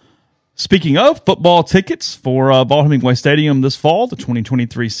 Speaking of football tickets for Vaught Hemingway Stadium this fall, the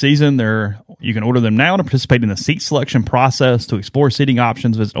 2023 season, you can order them now to participate in the seat selection process. To explore seating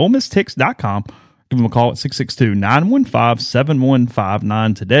options, visit OleMissTix.com. Give them a call at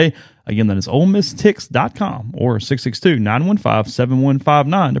 662-915-7159 today. Again, that is OleMissTix.com or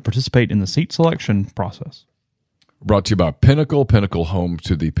 662-915-7159 to participate in the seat selection process. Brought to you by Pinnacle. Pinnacle, home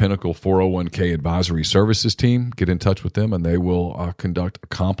to the Pinnacle 401k Advisory Services team. Get in touch with them, and they will conduct a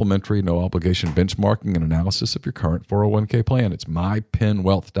complimentary, no-obligation benchmarking and analysis of your current 401k plan. It's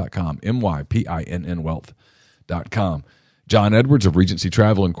mypinwealth.com, MYPINN wealth.com. John Edwards of Regency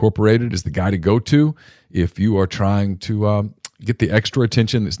Travel Incorporated is the guy to go to if you are trying to get the extra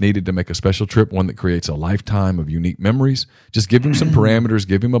attention that's needed to make a special trip, one that creates a lifetime of unique memories. Just give him some parameters,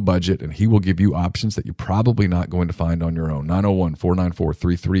 give him a budget, and he will give you options that you're probably not going to find on your own.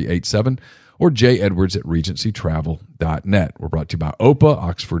 901-494-3387 or jedwards@regencytravel.net. We're brought to you by OPA,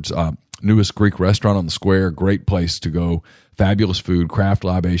 Oxford's newest Greek restaurant on the square. Great place to go. Fabulous food, craft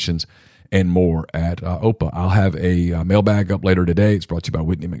libations, and more at OPA. I'll have a mailbag up later today. It's brought to you by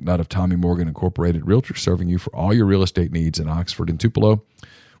Whitney McNutt of Tommy Morgan Incorporated Realtors, serving you for all your real estate needs in Oxford and Tupelo.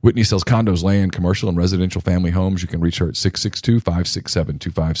 Whitney sells condos, land, commercial, and residential family homes. You can reach her at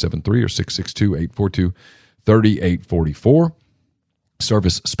 662-567-2573 or 662-842-3844.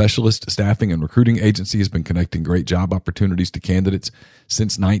 Service Specialist Staffing and Recruiting Agency has been connecting great job opportunities to candidates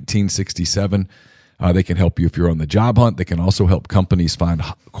since 1967. They can help you if you're on the job hunt. They can also help companies find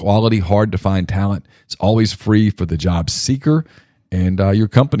quality, hard-to-find talent. It's always free for the job seeker, and your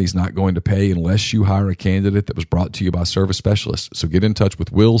company's not going to pay unless you hire a candidate that was brought to you by Service Specialists. So get in touch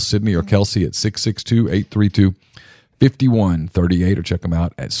with Will, Sydney, or Kelsey at 662-832-5138 or check them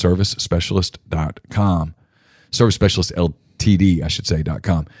out at servicespecialist.com. Service Specialist LTD, I should say,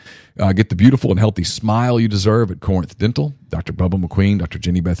 .com. Get the beautiful and healthy smile you deserve at Corinth Dental. Dr. Bubba McQueen, Dr.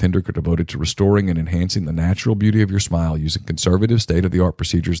 Jenny Beth Hendrick are devoted to restoring and enhancing the natural beauty of your smile using conservative, state-of-the-art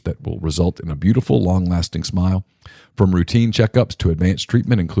procedures that will result in a beautiful, long-lasting smile. From routine checkups to advanced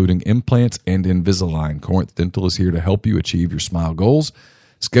treatment, including implants and Invisalign, Corinth Dental is here to help you achieve your smile goals.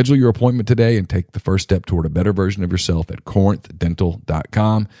 Schedule your appointment today and take the first step toward a better version of yourself at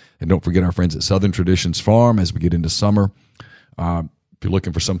corinthdental.com. And don't forget our friends at Southern Traditions Farm as we get into summer. If you're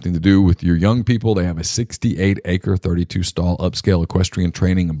looking for something to do with your young people, they have a 68-acre, 32-stall upscale equestrian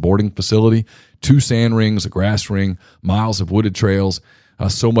training and boarding facility. 2 sand rings, a grass ring, miles of wooded trails.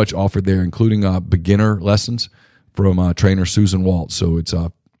 So much offered there, including beginner lessons from trainer Susan Waltz. So it's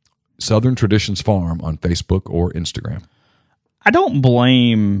Southern Traditions Farm on Facebook or Instagram. I don't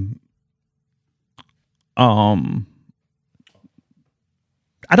blame. I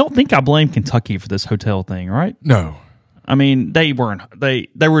don't think I blame Kentucky for this hotel thing, right? No. I mean, they weren't. They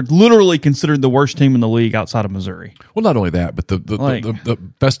were literally considered the worst team in the league outside of Missouri. Well, not only that, but the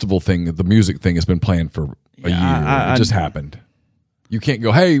festival thing, the music thing has been planned for a year. It just happened. You can't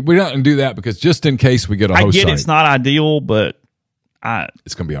go, hey, we're not going to do that because just in case we get a host I get site. it's not ideal, but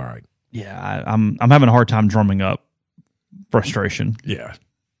it's going to be all right. Yeah, I'm having a hard time drumming up frustration. Yeah.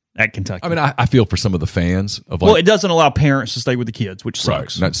 At Kentucky. I mean, I feel for some of the fans of it doesn't allow parents to stay with the kids, which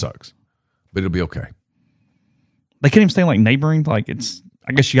sucks. Right, that sucks. But it'll be okay. They can't even stay like neighboring. Like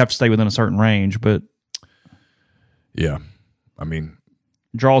I guess you have to stay within a certain range, but yeah, I mean,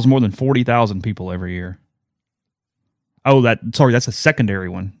 draws more than 40,000 people every year. Oh, that's a secondary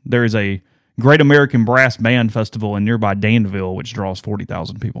one. There is a Great American Brass Band Festival in nearby Danville, which draws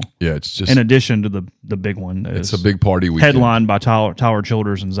 40,000 people. Yeah, it's just in addition to the big one. It's a big party weekend. Headlined by Tyler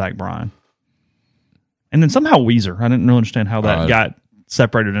Childers and Zach Bryan. And then somehow Weezer. I didn't really understand how that got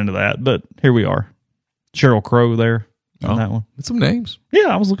separated into that, but here we are. Sheryl Crow there in that one. Some names. Yeah,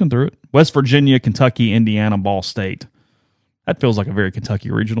 I was looking through it. West Virginia, Kentucky, Indiana, Ball State. That feels like a very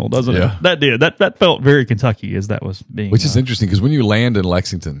Kentucky regional, doesn't it? That did. That felt very Kentucky as that was being. Which is interesting because when you land in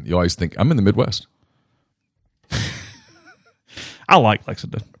Lexington, you always think, I'm in the Midwest. I like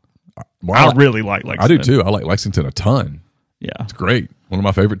Lexington. I really like Lexington. I do too. I like Lexington a ton. Yeah. It's great. One of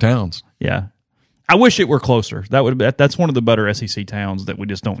my favorite towns. Yeah. I wish it were closer. That's one of the better SEC towns that we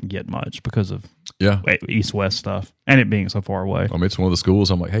just don't get much because of east-west stuff and it being so far away. I mean, it's one of the schools.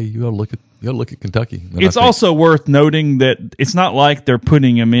 I'm like, hey, you got to look at Kentucky. And it's also worth noting that it's not like they're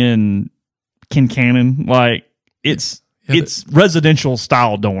putting them in Kincannon. Like it's residential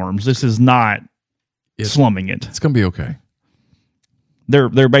style dorms. This is not slumming it. It's going to be okay.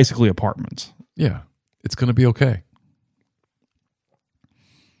 They're basically apartments. Yeah, it's going to be okay.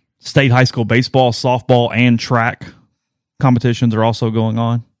 State high school baseball, softball, and track competitions are also going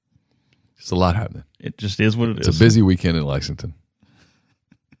on. It's a lot happening. It just is what it is. It's a busy weekend in Lexington.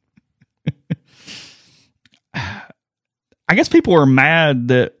 I guess people are mad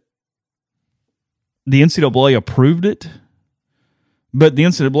that the NCAA approved it, but the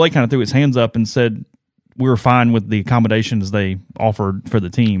NCAA kind of threw its hands up and said we were fine with the accommodations they offered for the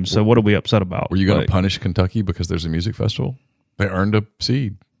team. So what are we upset about? Were you going to punish Kentucky because there's a music festival? They earned a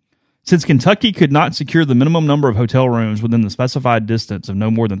seed. Since Kentucky could not secure the minimum number of hotel rooms within the specified distance of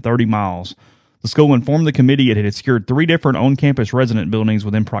no more than 30 miles, the school informed the committee it had secured 3 different on-campus resident buildings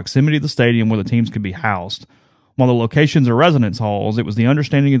within proximity of the stadium where the teams could be housed. While the locations are residence halls, it was the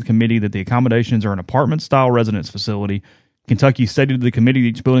understanding of the committee that the accommodations are an apartment-style residence facility. Kentucky stated to the committee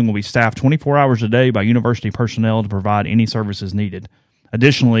that each building will be staffed 24 hours a day by university personnel to provide any services needed.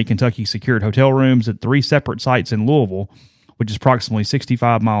 Additionally, Kentucky secured hotel rooms at 3 separate sites in Louisville, which is approximately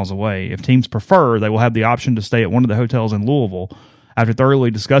 65 miles away. If teams prefer, they will have the option to stay at one of the hotels in Louisville. After thoroughly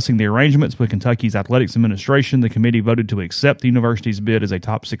discussing the arrangements with Kentucky's athletics administration, the committee voted to accept the university's bid as a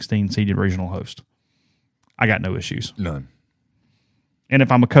top 16 seeded regional host. I got no issues. None. And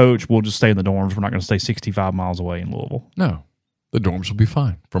if I'm a coach, we'll just stay in the dorms. We're not going to stay 65 miles away in Louisville. No. The dorms will be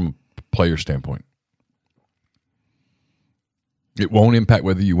fine from a player standpoint. It won't impact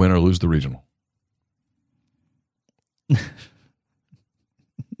whether you win or lose the regional.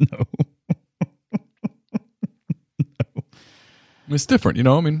 No. It's different, you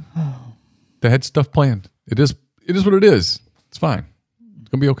know. I mean, they had stuff planned. It is what it is. It's fine. It's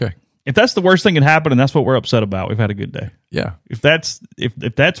gonna be okay. If that's the worst thing that happened, and that's what we're upset about, we've had a good day. Yeah. If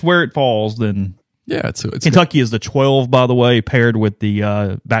that's where it falls, then it's Kentucky is the 12, by the way, paired with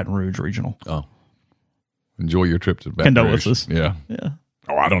the Baton Rouge regional. Oh, enjoy your trip to Baton Condolences. Rouge. Yeah. Yeah.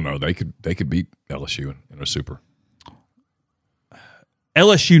 Oh, I don't know. They could beat LSU in a super.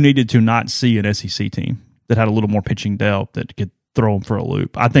 LSU needed to not see an SEC team that had a little more pitching depth that could throw them for a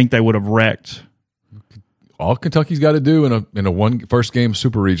loop. I think they would have wrecked. All Kentucky's got to do in a first game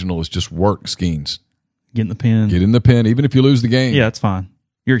super regional is just work Skeens. Get in the pen. Get in the pen, even if you lose the game. Yeah, it's fine.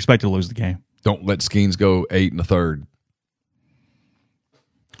 You're expected to lose the game. Don't let Skeens go 8 1/3.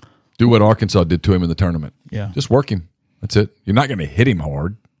 Do what Arkansas did to him in the tournament. Yeah. Just work him. That's it. You're not going to hit him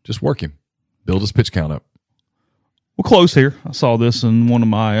hard. Just work him. Build his pitch count up. We'll close here. I saw this in one of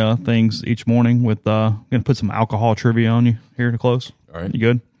my things each morning with going to put some alcohol trivia on you here to close. All right. You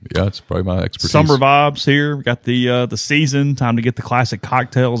good? Yeah, it's probably my expertise. Summer vibes here. We got the season. Time to get the classic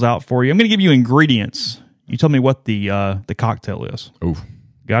cocktails out for you. I'm going to give you ingredients. You tell me what the cocktail is. Ooh.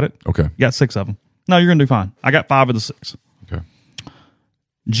 Got it? Okay. You got 6 of them. No, you're going to do fine. I got 5 of the 6. Okay.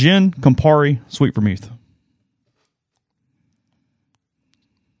 Gin, Campari, sweet vermouth.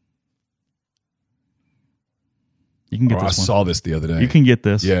 You can get this I one. saw this the other day. You can get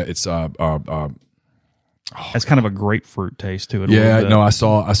this. Yeah, it's It's kind of a grapefruit taste to it. Yeah, no, I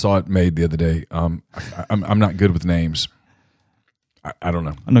saw it made the other day. I'm not good with names. I don't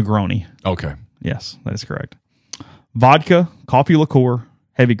know. A Negroni. Okay. Yes, that is correct. Vodka, coffee liqueur,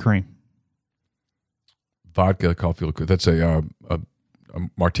 heavy cream. Vodka, coffee liqueur. That's a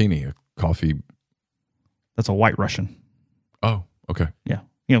martini, a coffee. That's a White Russian. Oh, okay. Yeah.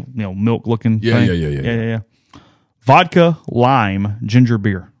 You know, milk looking. Yeah, thing. yeah. Vodka, lime, ginger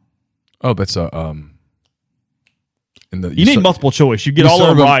beer. Oh, that's a You need multiple choice. You get all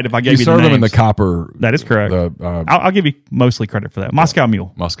of them right if I gave you the serve them in the names. copper. That is correct. I'll give you mostly credit for that. Moscow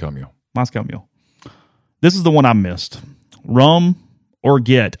Mule. Moscow Mule. Moscow Mule. This is the one I missed. Rum or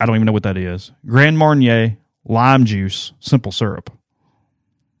Get. I don't even know what that is. Grand Marnier, lime juice, simple syrup.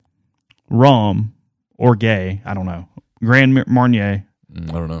 Rum or Gay. I don't know. Grand Marnier.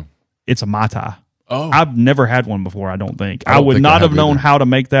 I don't know. It's a Mai Tai. Oh. I've never had one before, I don't think. I don't would think not I have have known either. how to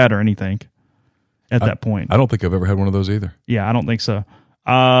make that or anything at that point. I don't think I've ever had one of those either. Yeah, I don't think so.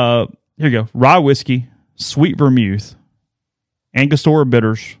 Here you go. Rye whiskey, sweet vermouth, Angostura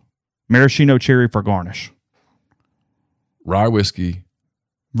bitters, maraschino cherry for garnish. Rye whiskey,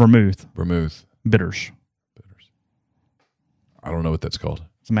 Vermouth, bitters. bitters. I don't know what that's called.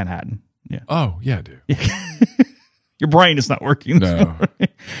 It's Manhattan. Yeah. Oh, yeah, I do. Your brain is not working. No.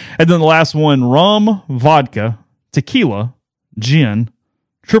 And then the last one, rum, vodka, tequila, gin,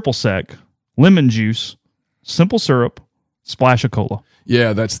 triple sec, lemon juice, simple syrup, splash of cola.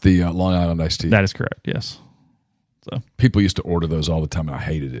 Yeah, that's the Long Island iced tea. That is correct, yes. So People used to order those all the time, and I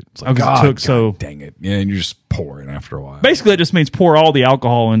hated it. It's like, because it took so- dang it. Yeah, and you just pour it after a while. basically, it just means pour all the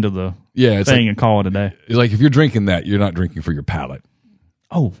alcohol into the Yeah, it's thing like, and call it a day. it's like if you're drinking that, you're not drinking for your palate.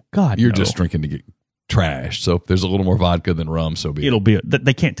 Oh, God, You're no. just drinking to get trashed. So if there's a little more vodka than rum, so be it. It'll be,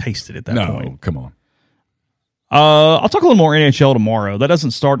 they can't taste it at that No, point. come on. I'll talk a little more NHL tomorrow. That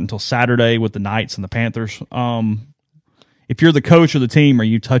doesn't start until Saturday with the Knights and the Panthers. If you're the coach of the team, are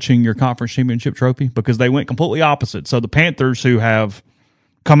you touching your conference championship trophy? Because they went completely opposite. So the Panthers, who have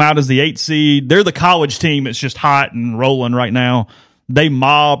come out as the 8th seed, they're the college team. It's just hot and rolling right now. They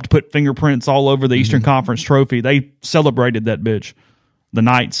mobbed, put fingerprints all over the Eastern Conference trophy. They celebrated that bitch. The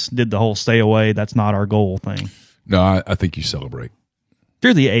Knights did the whole stay away. That's not our goal thing. No, I think you celebrate. If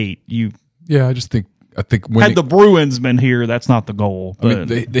you're the 8, you Yeah, I think when had the Bruins been here, that's not the goal. I mean,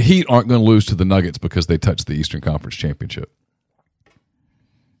 the Heat aren't going to lose to the Nuggets because they touched the Eastern Conference championship.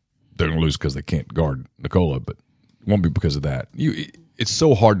 They're going to lose because they can't guard Nikola, but it won't be because of that. It's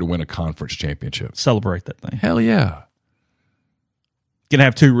so hard to win a conference championship. celebrate that thing. Hell yeah. Going to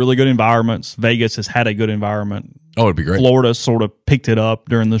have 2 really good environments. Vegas has had a good environment. Oh, it'd be great. Florida sort of picked it up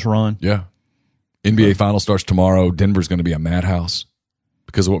during this run. Yeah. NBA Final starts tomorrow. Denver's going to be a madhouse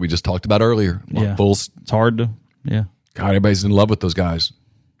because of what we just talked about earlier. Yeah. Bulls. It's hard to, God, everybody's in love with those guys.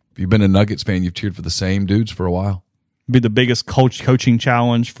 If you've been a Nuggets fan, you've cheered for the same dudes for a while. be the biggest coaching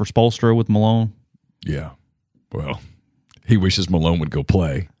challenge for Spoelstra with Malone. Yeah. Well, he wishes Malone would go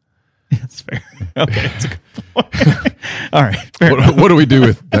play. That's fair. Okay, that's a good point. All right. Fair enough. What do we do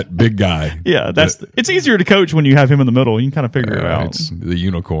with that big guy? Yeah, it's easier to coach when you have him in the middle. You can kind of figure it out. It's the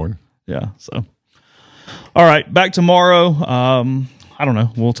unicorn. Yeah. So, all right, back tomorrow. I don't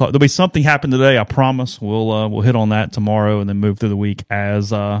know. We'll talk. There'll be something happen today. I promise. We'll hit on that tomorrow and then move through the week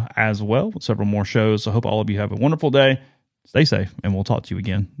as well with several more shows. So I hope all of you have a wonderful day. Stay safe, and we'll talk to you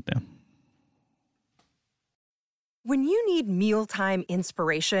again then. When you need mealtime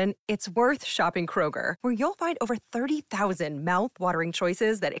inspiration, it's worth shopping Kroger, where you'll find over 30,000 mouth-watering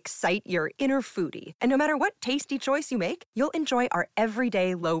choices that excite your inner foodie. And no matter what tasty choice you make, you'll enjoy our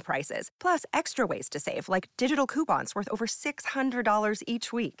everyday low prices, plus extra ways to save, like digital coupons worth over $600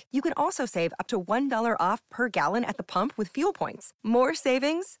 each week. You can also save up to $1 off per gallon at the pump with fuel points. More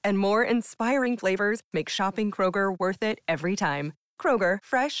savings and more inspiring flavors make shopping Kroger worth it every time. Kroger,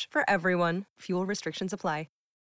 fresh for everyone. Fuel restrictions apply.